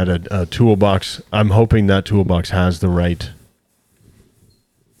did. He had a toolbox. I'm hoping that toolbox has the right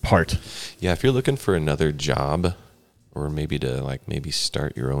part. Yeah, if you're looking for another job, or maybe to maybe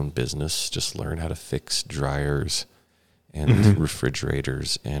start your own business, just learn how to fix dryers and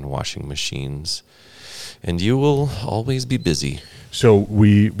refrigerators and washing machines, and you will always be busy. So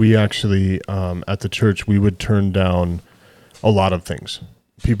we actually at the church we would turn down a lot of things.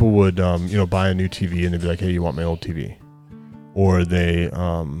 People would buy a new TV and they'd be like, "Hey, you want my old TV?" Or they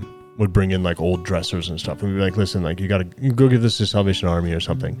would bring in old dressers and stuff, and we'd be like, "Listen, you gotta go give this to Salvation Army or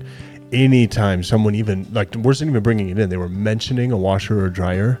something." Anytime someone even wasn't even bringing it in, they were mentioning a washer or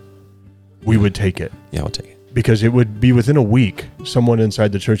dryer, we would take it. Yeah, I'll take it. Because it would be within a week, someone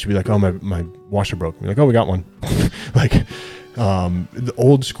inside the church would be like, "Oh, my washer broke." We're like, "Oh, we got one." The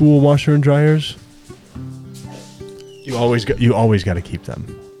old school washer and dryers, you always got to keep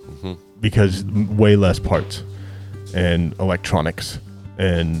them because way less parts and electronics,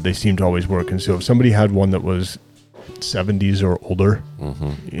 and they seem to always work. And so if somebody had one that was 70s or older,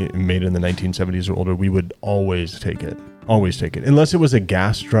 made in the 1970s or older, we would always take it. Always take it. Unless it was a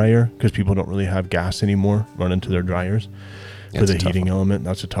gas dryer, because people don't really have gas anymore run into their dryers for the heating element.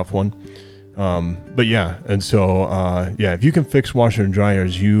 That's a tough one. But yeah, and so, if you can fix washer and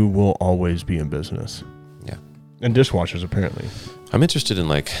dryers, you will always be in business. Yeah. And dishwashers, apparently. I'm interested in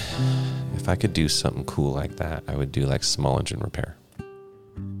if I could do something cool like that, I would do small engine repair.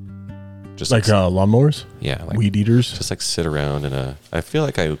 Just lawnmowers? Yeah. Weed eaters? Just sit around I feel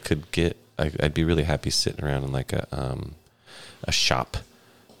like I could I'd be really happy sitting around in a shop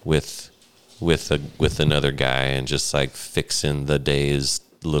with another guy and just fixing the day's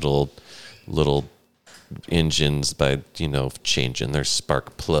little engines by changing their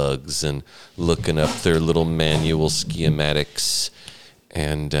spark plugs and looking up their little manual schematics.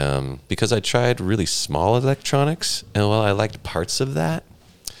 And because I tried really small electronics, and while I liked parts of that,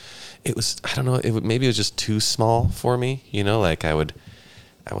 it was, I don't know, maybe it was just too small for me. I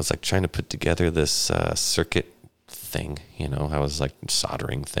was trying to put together this circuit thing. I was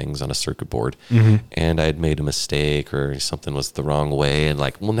soldering things on a circuit board, and I had made a mistake or something was the wrong way, and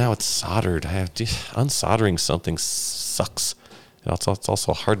now it's soldered. I have to, unsoldering something sucks. It's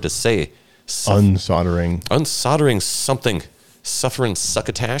also hard to say. Unsoldering something. Suffering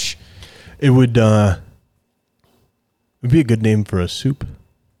succotash. It would be a good name for a soup.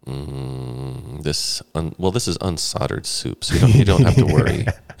 This is unsoldered soup, so you don't have to worry.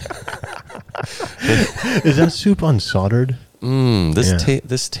 Is that soup unsoldered?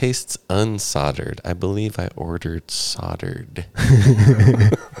 This tastes unsoldered. I believe I ordered soldered.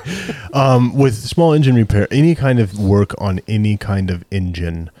 With small engine repair, any kind of work on any kind of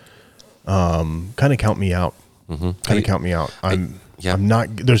engine, kind of count me out. Count me out. I'm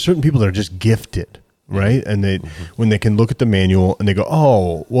not. There's certain people that are just gifted, right? And they when they can look at the manual and they go,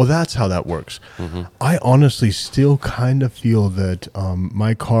 "Oh, well, that's how that works." I honestly still kind of feel that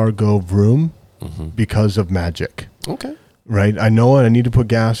my car go vroom because of magic. Okay. Right. I know I need to put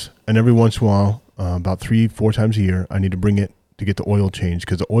gas, and every once in a while, about 3-4 times a year, I need to bring it to get the oil changed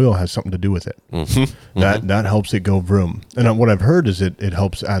because the oil has something to do with it. That helps it go vroom. And what I've heard is it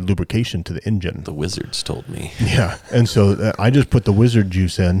helps add lubrication to the engine. The wizards told me. Yeah, and so I just put the wizard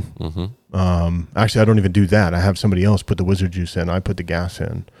juice in. Actually, I don't even do that. I have somebody else put the wizard juice in. I put the gas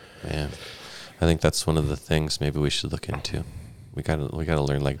in. Man, I think that's one of the things maybe we should look into. We gotta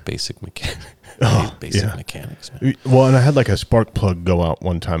learn basic mechanics. Mechanics. Man. Well, and I had a spark plug go out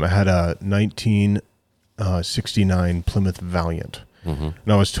one time. I had a 1969 Plymouth Valiant, and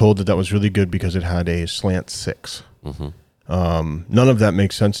I was told that was really good because it had a slant 6. None of that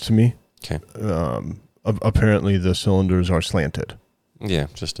makes sense to me. Okay. Apparently, the cylinders are slanted. Yeah,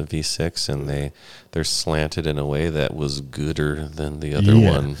 just a V6, and they're slanted in a way that was gooder than the other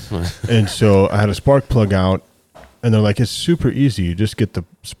one. And so I had a spark plug out, and they're like, "It's super easy. You just get the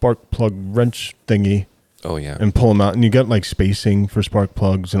spark plug wrench thingy." Oh yeah, and pull them out, and you got spacing for spark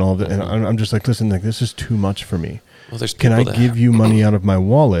plugs and all of that. And I'm just listen, this is too much for me. Well, there's can I give you money out of my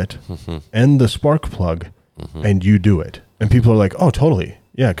wallet and the spark plug and you do it. And people are like, oh, totally.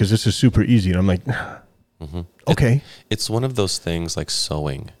 Yeah, because this is super easy. And I'm like, okay. It's one of those things like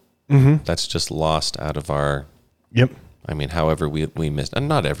sewing that's just lost out of our... Yep. I mean, however we missed, and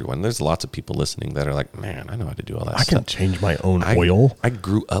not everyone. There's lots of people listening that are like, man, I know how to do all that I stuff. can change my own oil. I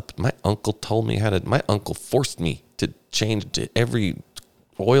grew up, my uncle told me how to, my uncle forced me to change to every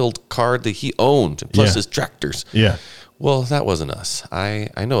oiled car that he owned, plus his tractors. Yeah. Well, that wasn't us. I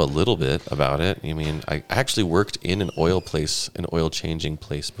know a little bit about it. I mean, I actually worked in an oil changing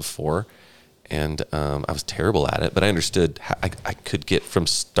place before, and I was terrible at it, but I understood how I could get from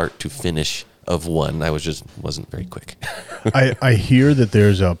start to finish of one. I wasn't very quick. I hear that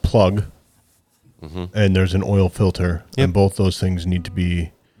there's a plug and there's an oil filter, and both those things need to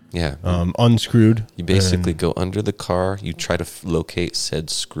be unscrewed. You basically go under the car. You try to locate said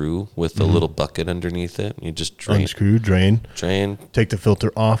screw with a little bucket underneath it. You just drain. Unscrew, drain. Take the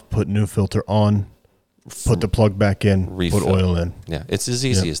filter off, put new filter on, put the plug back in, refill. Put oil in. Yeah, it's as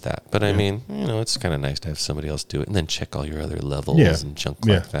easy as that. But I mean, it's kind of nice to have somebody else do it and then check all your other levels and junk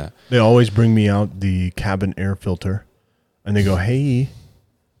like that. They always bring me out the cabin air filter, and they go, hey,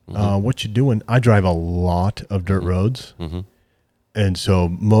 what you doing? I drive a lot of dirt roads. And so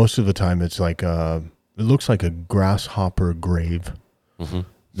most of the time it's like it looks like a grasshopper grave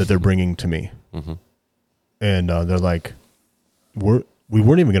that they're bringing to me. And they're like, we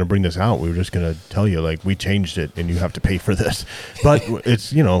weren't even going to bring this out. We were just going to tell you, like, we changed it and you have to pay for this. But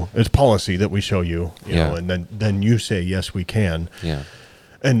it's, it's policy that we show you, you know, and then you say, yes, we can. Yeah.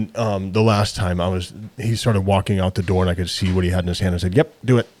 And the last time he started walking out the door and I could see what he had in his hand. I said, yep,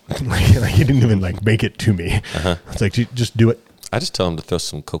 do it. Like, he didn't even make it to me. It's like, just do it. I just tell him to throw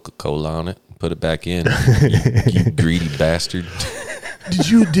some Coca-Cola on it and put it back in. you greedy bastard. Did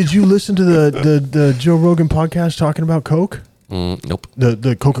you listen to the Joe Rogan podcast talking about Coke? Nope.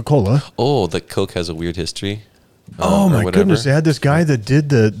 The Coca-Cola. Oh, the Coke has a weird history. Oh my goodness! They had this guy that did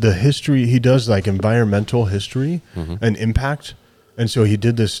the history. He does like environmental history and impact, and so he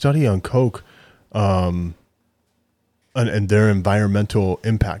did this study on Coke, and their environmental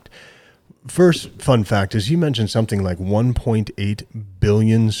impact. First fun fact is you mentioned something like 1.8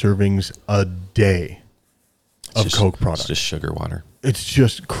 billion servings a day of Coke products. It's just sugar water. It's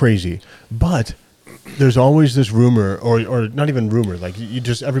just crazy. But there's always this rumor, or not even rumor, like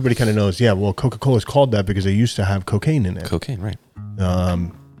everybody kind of knows, well, Coca-Cola is called that because they used to have cocaine in it. Cocaine, right.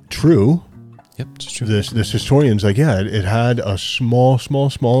 True. Yep, it's true. This historian's like, it had a small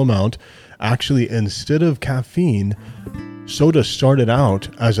amount. Actually, instead of caffeine, soda started out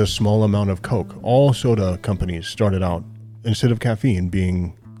as a small amount of Coke. All soda companies started out, instead of caffeine,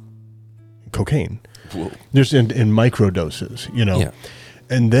 being cocaine. Whoa. Just in micro doses, Yeah.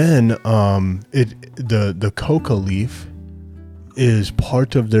 And then the coca leaf is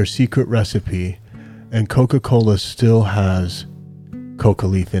part of their secret recipe, and Coca-Cola still has coca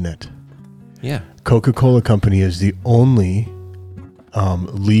leaf in it. Yeah. Coca-Cola Company is the only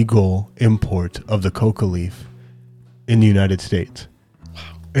legal import of the coca leaf in the United States. Wow.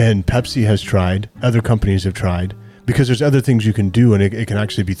 And Pepsi has tried, other companies have tried, because there's other things you can do, and it can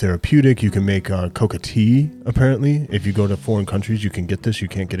actually be therapeutic. You can make coca tea, apparently. If you go to foreign countries, you can get this. You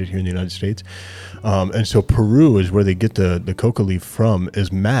can't get it here in the United States. And so Peru is where they get the coca leaf from,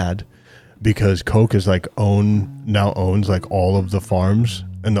 is mad because Coke is now owns like all of the farms,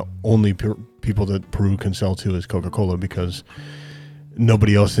 and the only people that Peru can sell to is Coca-Cola because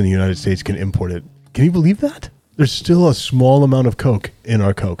nobody else in the United States can import it. Can you believe that? There's still a small amount of Coke in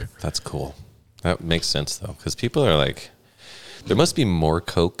our Coke. That's cool. That makes sense, though, because people are like, there must be more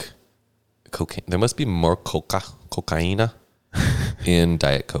cocaine. There must be more cocaina in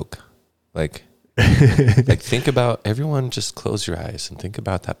Diet Coke. Like think about, everyone just close your eyes and think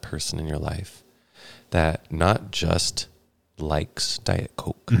about that person in your life that not just likes Diet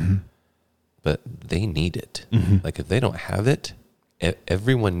Coke, but they need it. Like if they don't have it,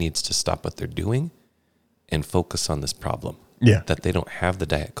 everyone needs to stop what they're doing and focus on this problem. Yeah. That they don't have the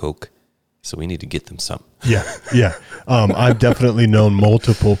Diet Coke, so we need to get them some. Yeah. I've definitely known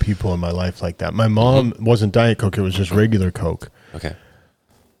multiple people in my life like that. My mom wasn't Diet Coke, it was just regular Coke. Okay.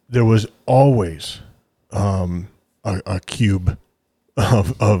 There was always a cube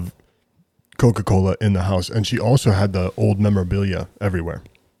of Coca-Cola in the house, and she also had the old memorabilia everywhere.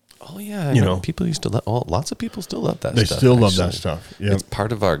 Oh yeah, people used to lots of people still love that stuff. They still love that stuff. Yeah. It's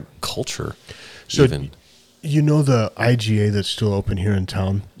part of our culture. So you know the IGA that's still open here in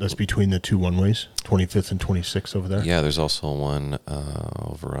town, that's between the two one-ways, 25th and 26th over there? Yeah, there's also one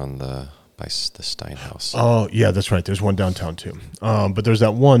over on by the Steinhaus. Oh, yeah, that's right. There's one downtown too. But there's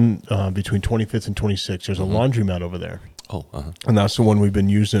that one between 25th and 26th. There's a laundromat over there. Oh, and that's the one we've been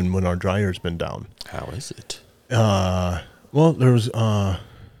using when our dryer's been down. How is it? Well, there was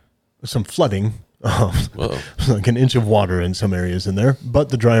some flooding, Whoa. like an inch of water in some areas in there, but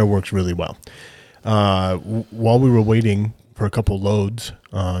the dryer works really well. While we were waiting for a couple loads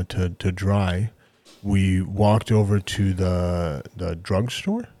to dry, we walked over to the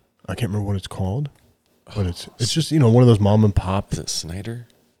drugstore. I can't remember what it's called, but it's just, one of those mom and pop. Is it Snyder?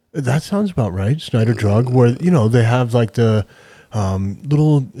 That sounds about right. Snyder Drug, where, they have like the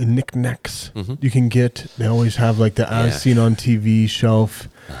little knickknacks you can get. They always have like the as seen on TV shelf.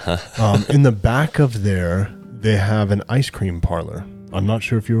 In the back of there, they have an ice cream parlor. I'm not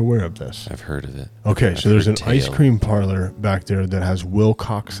sure if you're aware of this. I've heard of it. Okay, so there's an ice cream parlor back there that has Will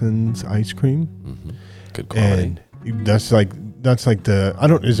Coxon's ice cream. Mm-hmm. Good quality. And that's like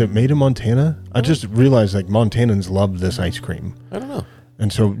is it made in Montana? I just realized like Montanans love this ice cream. I don't know.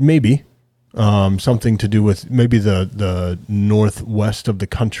 And so maybe something to do with maybe the northwest of the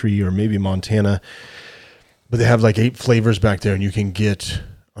country or maybe Montana. But they have like 8 flavors back there, and you can get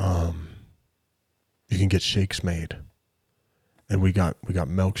shakes made. And we got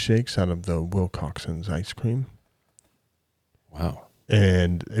milkshakes out of the Will Coxon's ice cream. Wow.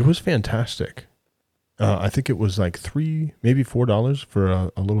 And it was fantastic. I think it was like $3, maybe $4 for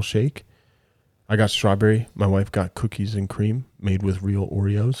a little shake. I got strawberry. My wife got cookies and cream made with real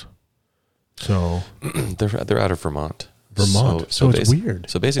Oreos. So they're out of Vermont. So it's weird.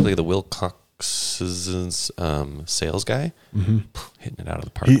 So basically, the Will Cox's sales guy hitting it out of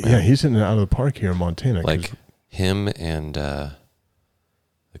the park. He's hitting it out of the park here in Montana. Like him and the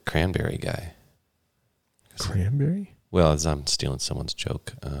cranberry guy. Cranberry? Well, as I'm stealing someone's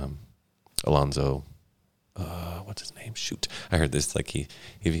joke, Alonzo. What's his name? Shoot, I heard this. Like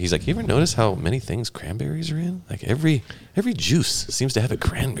he's like, you ever notice how many things cranberries are in? Like every juice seems to have a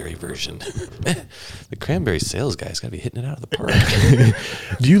cranberry version. The cranberry sales guy's got to be hitting it out of the park.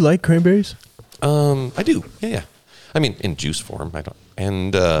 Do you like cranberries? I do. Yeah. I mean, in juice form, I don't,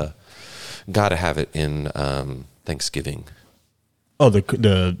 and gotta have it in Thanksgiving. Oh,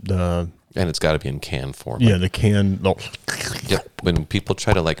 the and it's got to be in can form. Yeah, the can. No. Yep. When people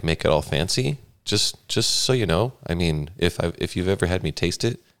try to like make it all fancy. Just so you know, I mean, if you've ever had me taste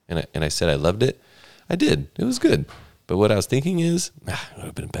it and I said I loved it, I did. It was good. But what I was thinking is, it would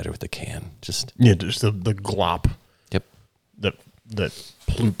have been better with the can. Just the glop. Yep. That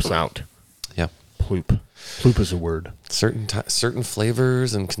ploops out. Yeah. Ploop is a word. Certain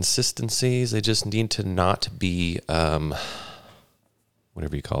flavors and consistencies, they just need to not be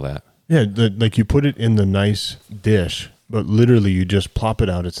whatever you call that. Yeah, like you put it in the nice dish. But literally, you just plop it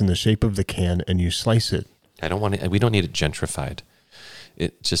out. It's in the shape of the can, and you slice it. I don't want it. We don't need it gentrified.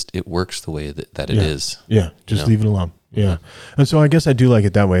 It works the way that it is. Yeah, just leave it alone. Yeah, and so I guess I do like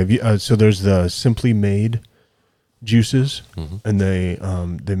it that way. So there's the Simply Made juices, and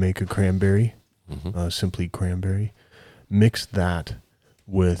they make a cranberry, Simply Cranberry. Mix that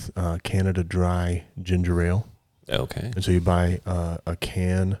with Canada Dry ginger ale. Okay. And so you buy a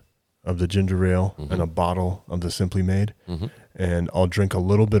can of the ginger ale and a bottle of the Simply Made, and I'll drink a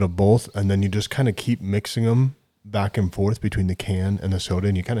little bit of both, and then you just kind of keep mixing them back and forth between the can and the soda,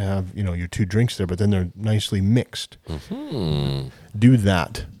 and you kind of have your 2 drinks there, but then they're nicely mixed. Do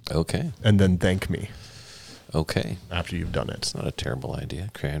that, okay, and then thank me. Okay, after you've done it. It's not a terrible idea.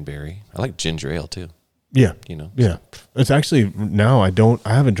 Cranberry. I like ginger ale too. Yeah, Yeah. It's actually now I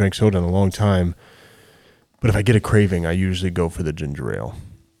haven't drank soda in a long time, but if I get a craving, I usually go for the ginger ale.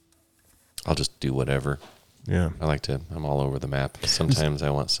 I'll just do whatever. Yeah. I'm all over the map. Sometimes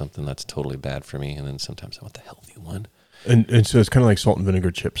I want something that's totally bad for me, and then sometimes I want the healthy one. And so it's kind of like salt and vinegar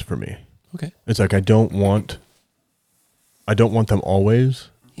chips for me. Okay. It's like I don't want them always,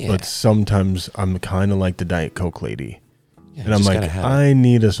 but sometimes I'm kind of like the Diet Coke lady. Yeah, and I'm like, I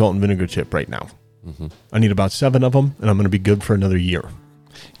need a salt and vinegar chip right now. I need about 7 of them, and I'm going to be good for another year.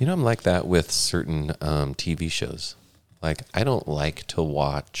 I'm like that with certain TV shows. Like, I don't like to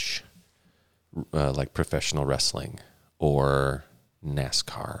watch like professional wrestling or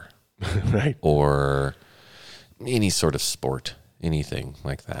NASCAR, right? Or any sort of sport, anything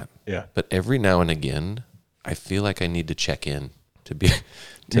like that. Yeah. But every now and again, I feel like I need to check in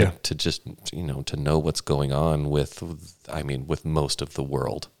to just to know what's going on with most of the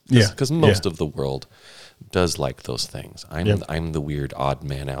world. Because most of the world does like those things. I'm the weird odd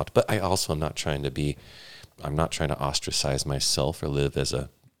man out, but I also am not trying to ostracize myself or live as a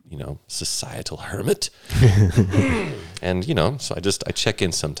societal hermit. And, so I check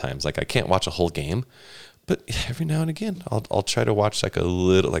in sometimes. Like I can't watch a whole game, but every now and again I'll try to watch like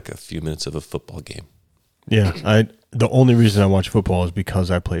a few minutes of a football game. Yeah. The only reason I watch football is because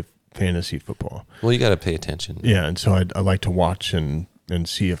I play fantasy football. Well, you got to pay attention. Yeah, and so I like to watch and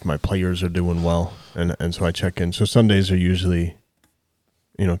see if my players are doing well, and so I check in. So Sundays are usually,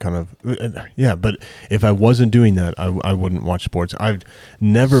 kind of, yeah. But if I wasn't doing that, I wouldn't watch sports. I've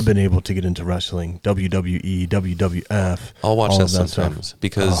never been able to get into wrestling, WWE, WWF. I'll watch all that of that sometimes stuff.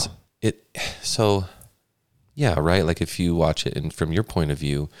 because so, yeah, right? Like if you watch it and from your point of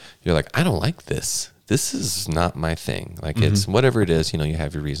view, you're like, I don't like this. This is not my thing. Like it's whatever it is, you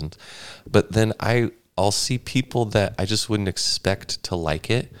have your reasons. But then I'll see people that I just wouldn't expect to like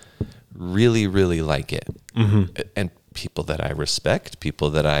it, really, really like it. And people that I respect, people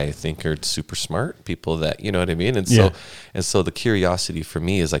that I think are super smart, people that, you know what I mean? And so the curiosity for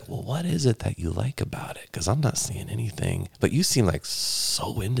me is like, well, what is it that you like about it? Because I'm not seeing anything, but you seem like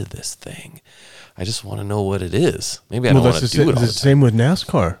so into this thing. I just want to know what it is. Maybe I don't want to do it all the time. It's the same with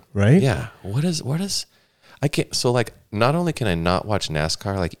NASCAR, right? Yeah. What is, I can't, so like, not only can I not watch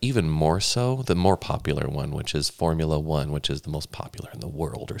NASCAR, like even more so, the more popular one, which is Formula One, which is the most popular in the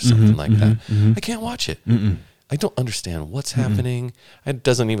world or something like that. I can't watch it. I don't understand what's happening. It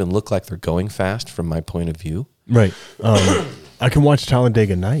doesn't even look like they're going fast from my point of view. Right. I can watch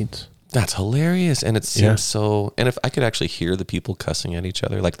Talladega Nights. That's hilarious. And it seems so, and if I could actually hear the people cussing at each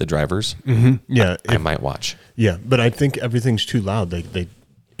other, like the drivers, yeah, I might watch. Yeah, but I think everything's too loud. They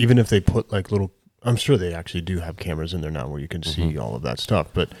even if they put like little, I'm sure they actually do have cameras in there now where you can see all of that stuff.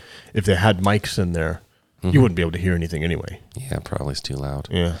 But if they had mics in there, you wouldn't be able to hear anything anyway. Yeah, probably it's too loud.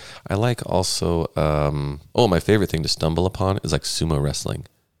 Yeah. I like also, my favorite thing to stumble upon is like sumo wrestling.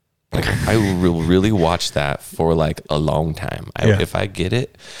 Like I will really watch that for like a long time. If I get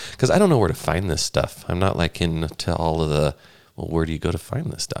it, because I don't know where to find this stuff. I'm not like into all of the, well, where do you go to find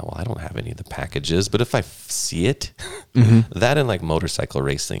this stuff? Well, I don't have any of the packages, but if I see it, that and like motorcycle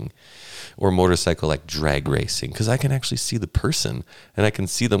racing or motorcycle like drag racing, because I can actually see the person and I can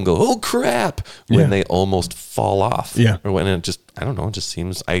see them go, oh crap, when they almost fall off. Yeah. Or when it just, I don't know, it just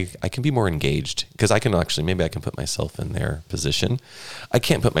seems I can be more engaged because I can actually, maybe I can put myself in their position. I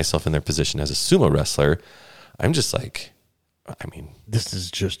can't put myself in their position as a sumo wrestler. I'm just like, I mean, this is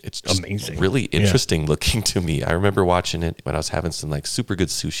just, it's just amazing. Really interesting looking to me. I remember watching it when I was having some like super good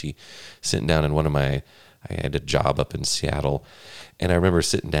sushi, sitting down in I had a job up in Seattle, and I remember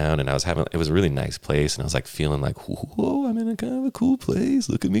sitting down and it was a really nice place, and I was like feeling like, whoa, I'm in a kind of a cool place.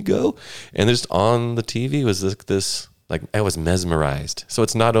 Look at me go. And just on the TV was this like, I was mesmerized. So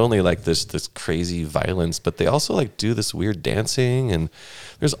it's not only like this crazy violence, but they also like do this weird dancing, and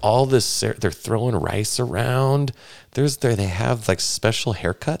there's all this, they're throwing rice around. They have like special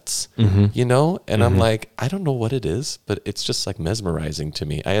haircuts, and I'm like, I don't know what it is, but it's just like mesmerizing to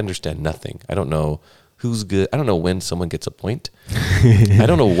me. I understand nothing. I don't know who's good. I don't know when someone gets a point. I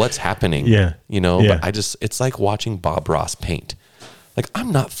don't know what's happening. But it's like watching Bob Ross paint. Like,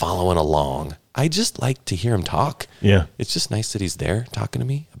 I'm not following along. I just like to hear him talk. Yeah. It's just nice that he's there talking to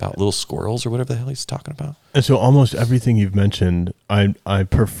me about little squirrels or whatever the hell he's talking about. And so almost everything you've mentioned, I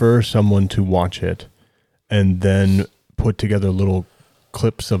prefer someone to watch it and then put together little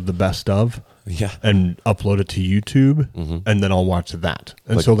clips of the best of. Yeah. And upload it to YouTube, and then I'll watch that.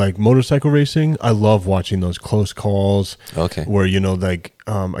 And so like motorcycle racing, I love watching those close calls. Okay. Where, I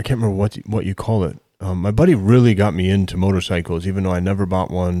can't remember what you call it. My buddy really got me into motorcycles, even though I never bought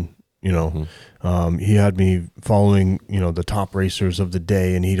one. He had me following, the top racers of the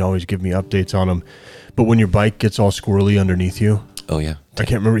day, and he'd always give me updates on them. But when your bike gets all squirrely underneath you. Oh, yeah. I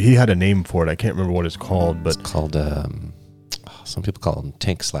can't remember. He had a name for it. I can't remember what it's called. But it's called, some people call them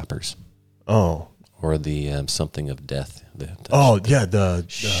tank slappers. Oh. Or the something of death. The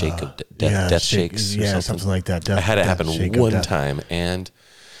shake of death. Death shakes. Yeah, something like that. I had it happen one time, and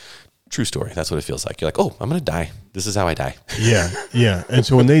true story. That's what it feels like. You're like, oh, I'm gonna die. This is how I die. Yeah. And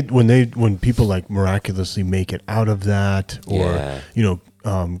so when people like miraculously make it out of that, or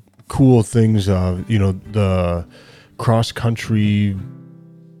cool things. The cross country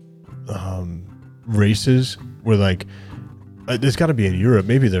races where like. There's got to be in Europe.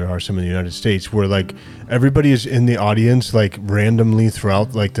 Maybe there are some in the United States where like everybody is in the audience like randomly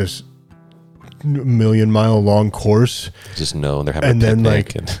throughout like this 1,000,000-mile long course. Just know they're having a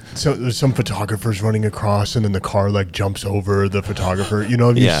picnic. So there's some photographers running across, and then the car like jumps over the photographer.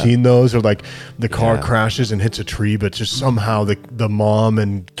 Have you seen those? Or like the car crashes and hits a tree, but just somehow the mom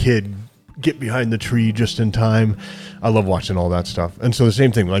and kid get behind the tree just in time. I love watching all that stuff. And so the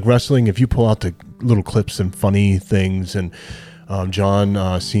same thing, like wrestling, if you pull out the little clips and funny things, and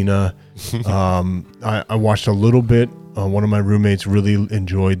John Cena, I watched a little bit. One of my roommates really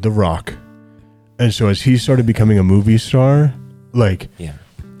enjoyed The Rock. And so as he started becoming a movie star, like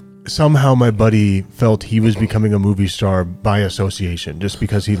somehow my buddy felt he was becoming a movie star by association just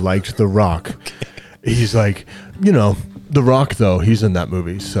because he liked The Rock. He's like, The Rock, though, he's in that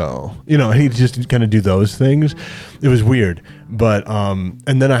movie. So, he just kind of do those things. It was weird. But,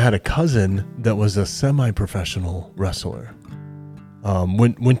 and then I had a cousin that was a semi-professional wrestler.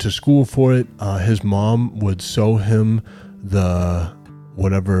 Went to school for it. His mom would sew him the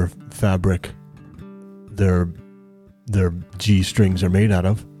whatever fabric their G-strings are made out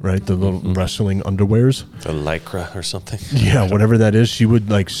of, right? The little wrestling underwears. The Lycra or something. Yeah, whatever that is. She would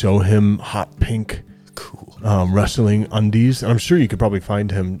like sew him hot pink Cool. wrestling undies. I'm sure you could probably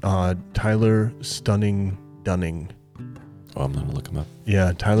find him. Tyler Stunning Dunning. Oh, I'm going to look him up.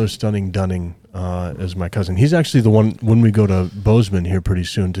 Yeah, Tyler Stunning Dunning is my cousin. He's actually the one, when we go to Bozeman here pretty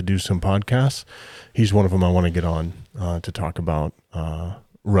soon to do some podcasts, he's one of them I want to get on to talk about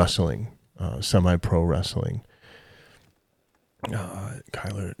wrestling, semi-pro wrestling.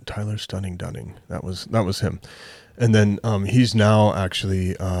 Tyler Stunning Dunning. That was him. And then he's now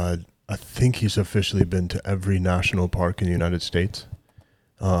actually, I think he's officially been to every national park in the United States.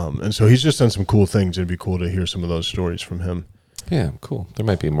 And so he's just done some cool things. It'd be cool to hear some of those stories from him. Yeah, cool. There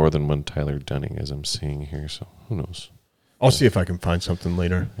might be more than one Tyler Dunning as I'm seeing here, so who knows? I'll see if I can find something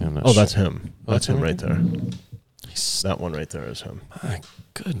later. Yeah, I'm not Oh, sure. that's him. That's him right there. He's, That one right there is him. my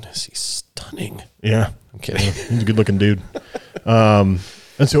goodness, he's stunning. Yeah. I'm kidding. He's a good looking dude. And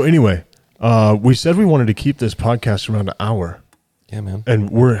so anyway, we said we wanted to keep this podcast around an hour, Yeah, man. and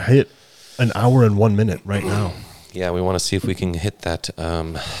we're hit an hour and 1 minute right now. Yeah, we want to see if we can hit that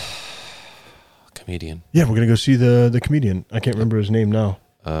comedian. Yeah, we're going to go see the comedian. I can't remember his name now.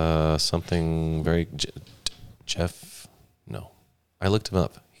 Something very... Jeff? No. I looked him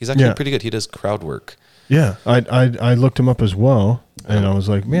up. He's actually pretty good. He does crowd work. Yeah, I looked him up as well, and I was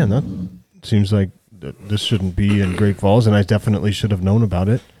like, man, that seems like this shouldn't be in Great Falls, and I definitely should have known about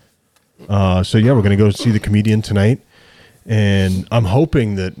it. So yeah, we're gonna go see the comedian tonight, and I'm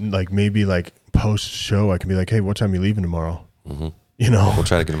hoping that maybe post show I can be like, hey, what time are you leaving tomorrow? Mm-hmm. We'll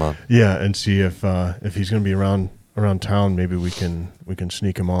try to get him on. Yeah, and see if he's gonna be around town. Maybe we can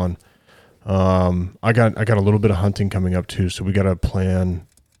sneak him on. I got a little bit of hunting coming up too, so we got to plan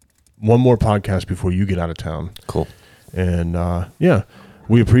one more podcast before you get out of town. Cool. And yeah,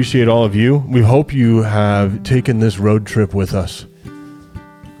 we appreciate all of you. We hope you have taken this road trip with us.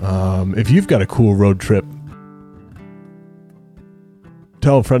 If you've got a cool road trip,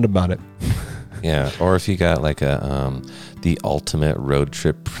 tell a friend about it. Yeah, or if you got the ultimate road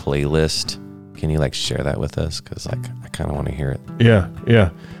trip playlist, can you share that with us? Because I kind of want to hear it. Yeah.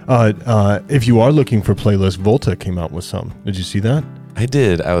 If you are looking for playlists, Volta came out with some. Did you see that? I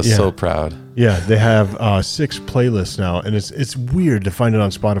did. I was so proud. Yeah, they have 6 playlists now, and it's weird to find it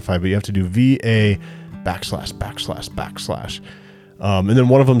on Spotify, but you have to do VA /////. And then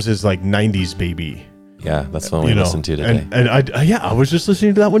one of them is 90s Baby. Yeah, that's the one we listened to today. And I was just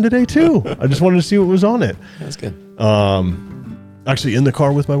listening to that one today too. I just wanted to see what was on it. That's good. Actually, in the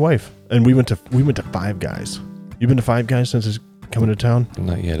car with my wife, and we went to Five Guys. You been to Five Guys since it's coming to town?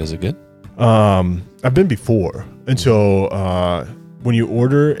 Not yet. Is it good? I've been before, and so when you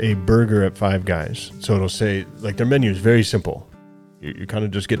order a burger at Five Guys, so it'll say their menu is very simple. You're kind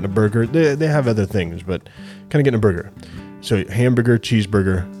of just getting a burger. They have other things, but kind of getting a burger. So hamburger,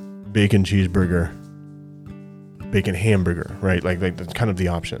 cheeseburger, bacon cheeseburger, bacon hamburger, right? That's kind of the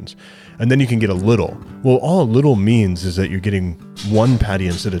options. And then you can get a little. Well, all a little means is that you're getting 1 patty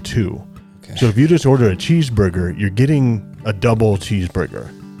instead of 2. Okay. So if you just order a cheeseburger, you're getting a double cheeseburger.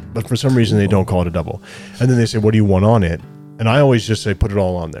 But for some reason, they don't call it a double. And then they say, what do you want on it? And I always just say, put it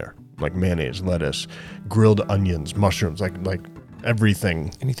all on there. Like mayonnaise, lettuce, grilled onions, mushrooms, like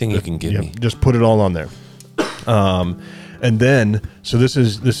everything. Anything you can give me. Just put it all on there. And then, so this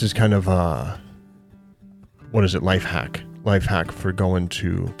is kind of, what is it? Life hack for going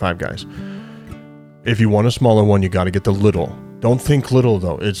to Five Guys. If you want a smaller one, you got to get the little. Don't think little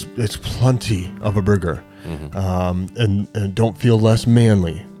though. It's plenty of a burger. Mm-hmm. And don't feel less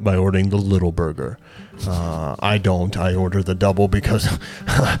manly by ordering the little burger. I don't. I order the double because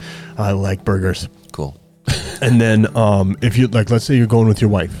I like burgers. Cool. And then if you let's say you're going with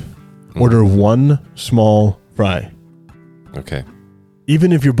your wife, order 1 small fry. Okay.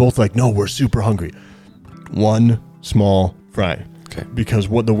 Even if you're both no, we're super hungry. 1 small fry. Okay. Because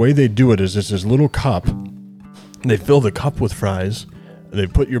the way they do it is it's this little cup. They fill the cup with fries. They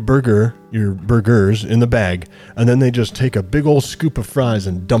put your burgers in the bag, and then they just take a big old scoop of fries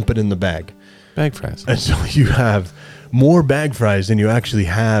and dump it in the bag. Bag fries. And so you have more bag fries than you actually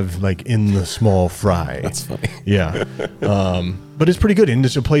have like in the small fry. That's funny. Yeah. But it's pretty good. And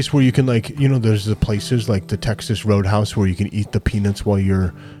it's a place where you can there's the places like the Texas Roadhouse where you can eat the peanuts while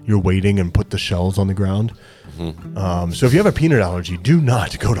you're waiting and put the shells on the ground. Mm-hmm. So if you have a peanut allergy, do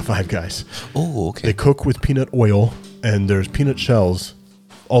not go to Five Guys. Oh, okay. They cook with peanut oil and there's peanut shells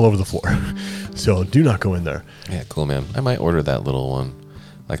all over the floor. So do not go in there. Yeah, cool, man. I might order that little one.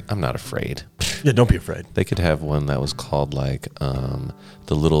 Like, I'm not afraid. Yeah, don't be afraid. They could have one that was called like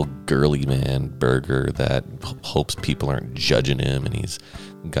the little girly man burger that hopes people aren't judging him, and he's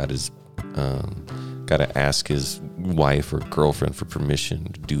got his got to ask his wife or girlfriend for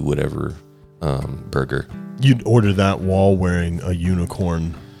permission to do whatever burger. You'd order that while wearing a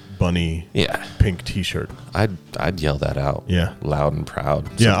unicorn bunny pink T-shirt. I'd yell that out. Yeah, loud and proud.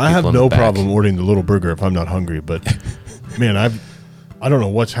 Yeah, I have no problem ordering the little burger if I'm not hungry. But man, I don't know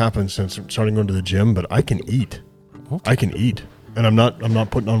what's happened since starting going to the gym, but I can eat. Okay. I can eat, and I'm not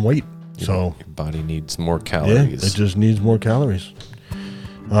putting on weight. So your body needs more calories. Yeah, it just needs more calories.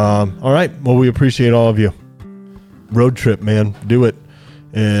 All right. Well, we appreciate all of you. Road trip, man. Do it,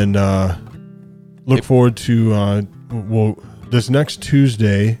 and look forward to this next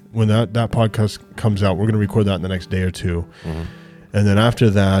Tuesday when that podcast comes out. We're going to record that in the next day or two, and then after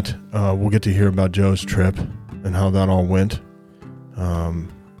that, we'll get to hear about Joe's trip and how that all went.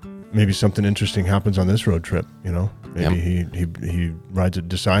 Maybe something interesting happens on this road trip. Maybe he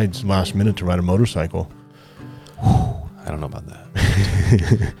decides last minute to ride a motorcycle. I don't know about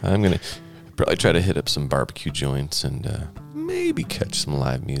that. I'm gonna probably try to hit up some barbecue joints and maybe catch some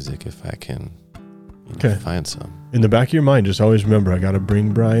live music if I can. Find some. In the back of your mind, just always remember, I got to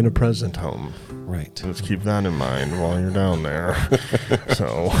bring Brian a present home. Right. Let's keep that in mind while you're down there.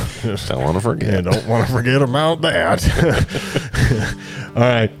 So just don't want to forget. Yeah, don't want to forget about that. All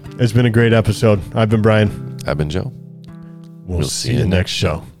right. It's been a great episode. I've been Brian. I've been Joe. We'll see you next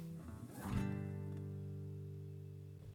show.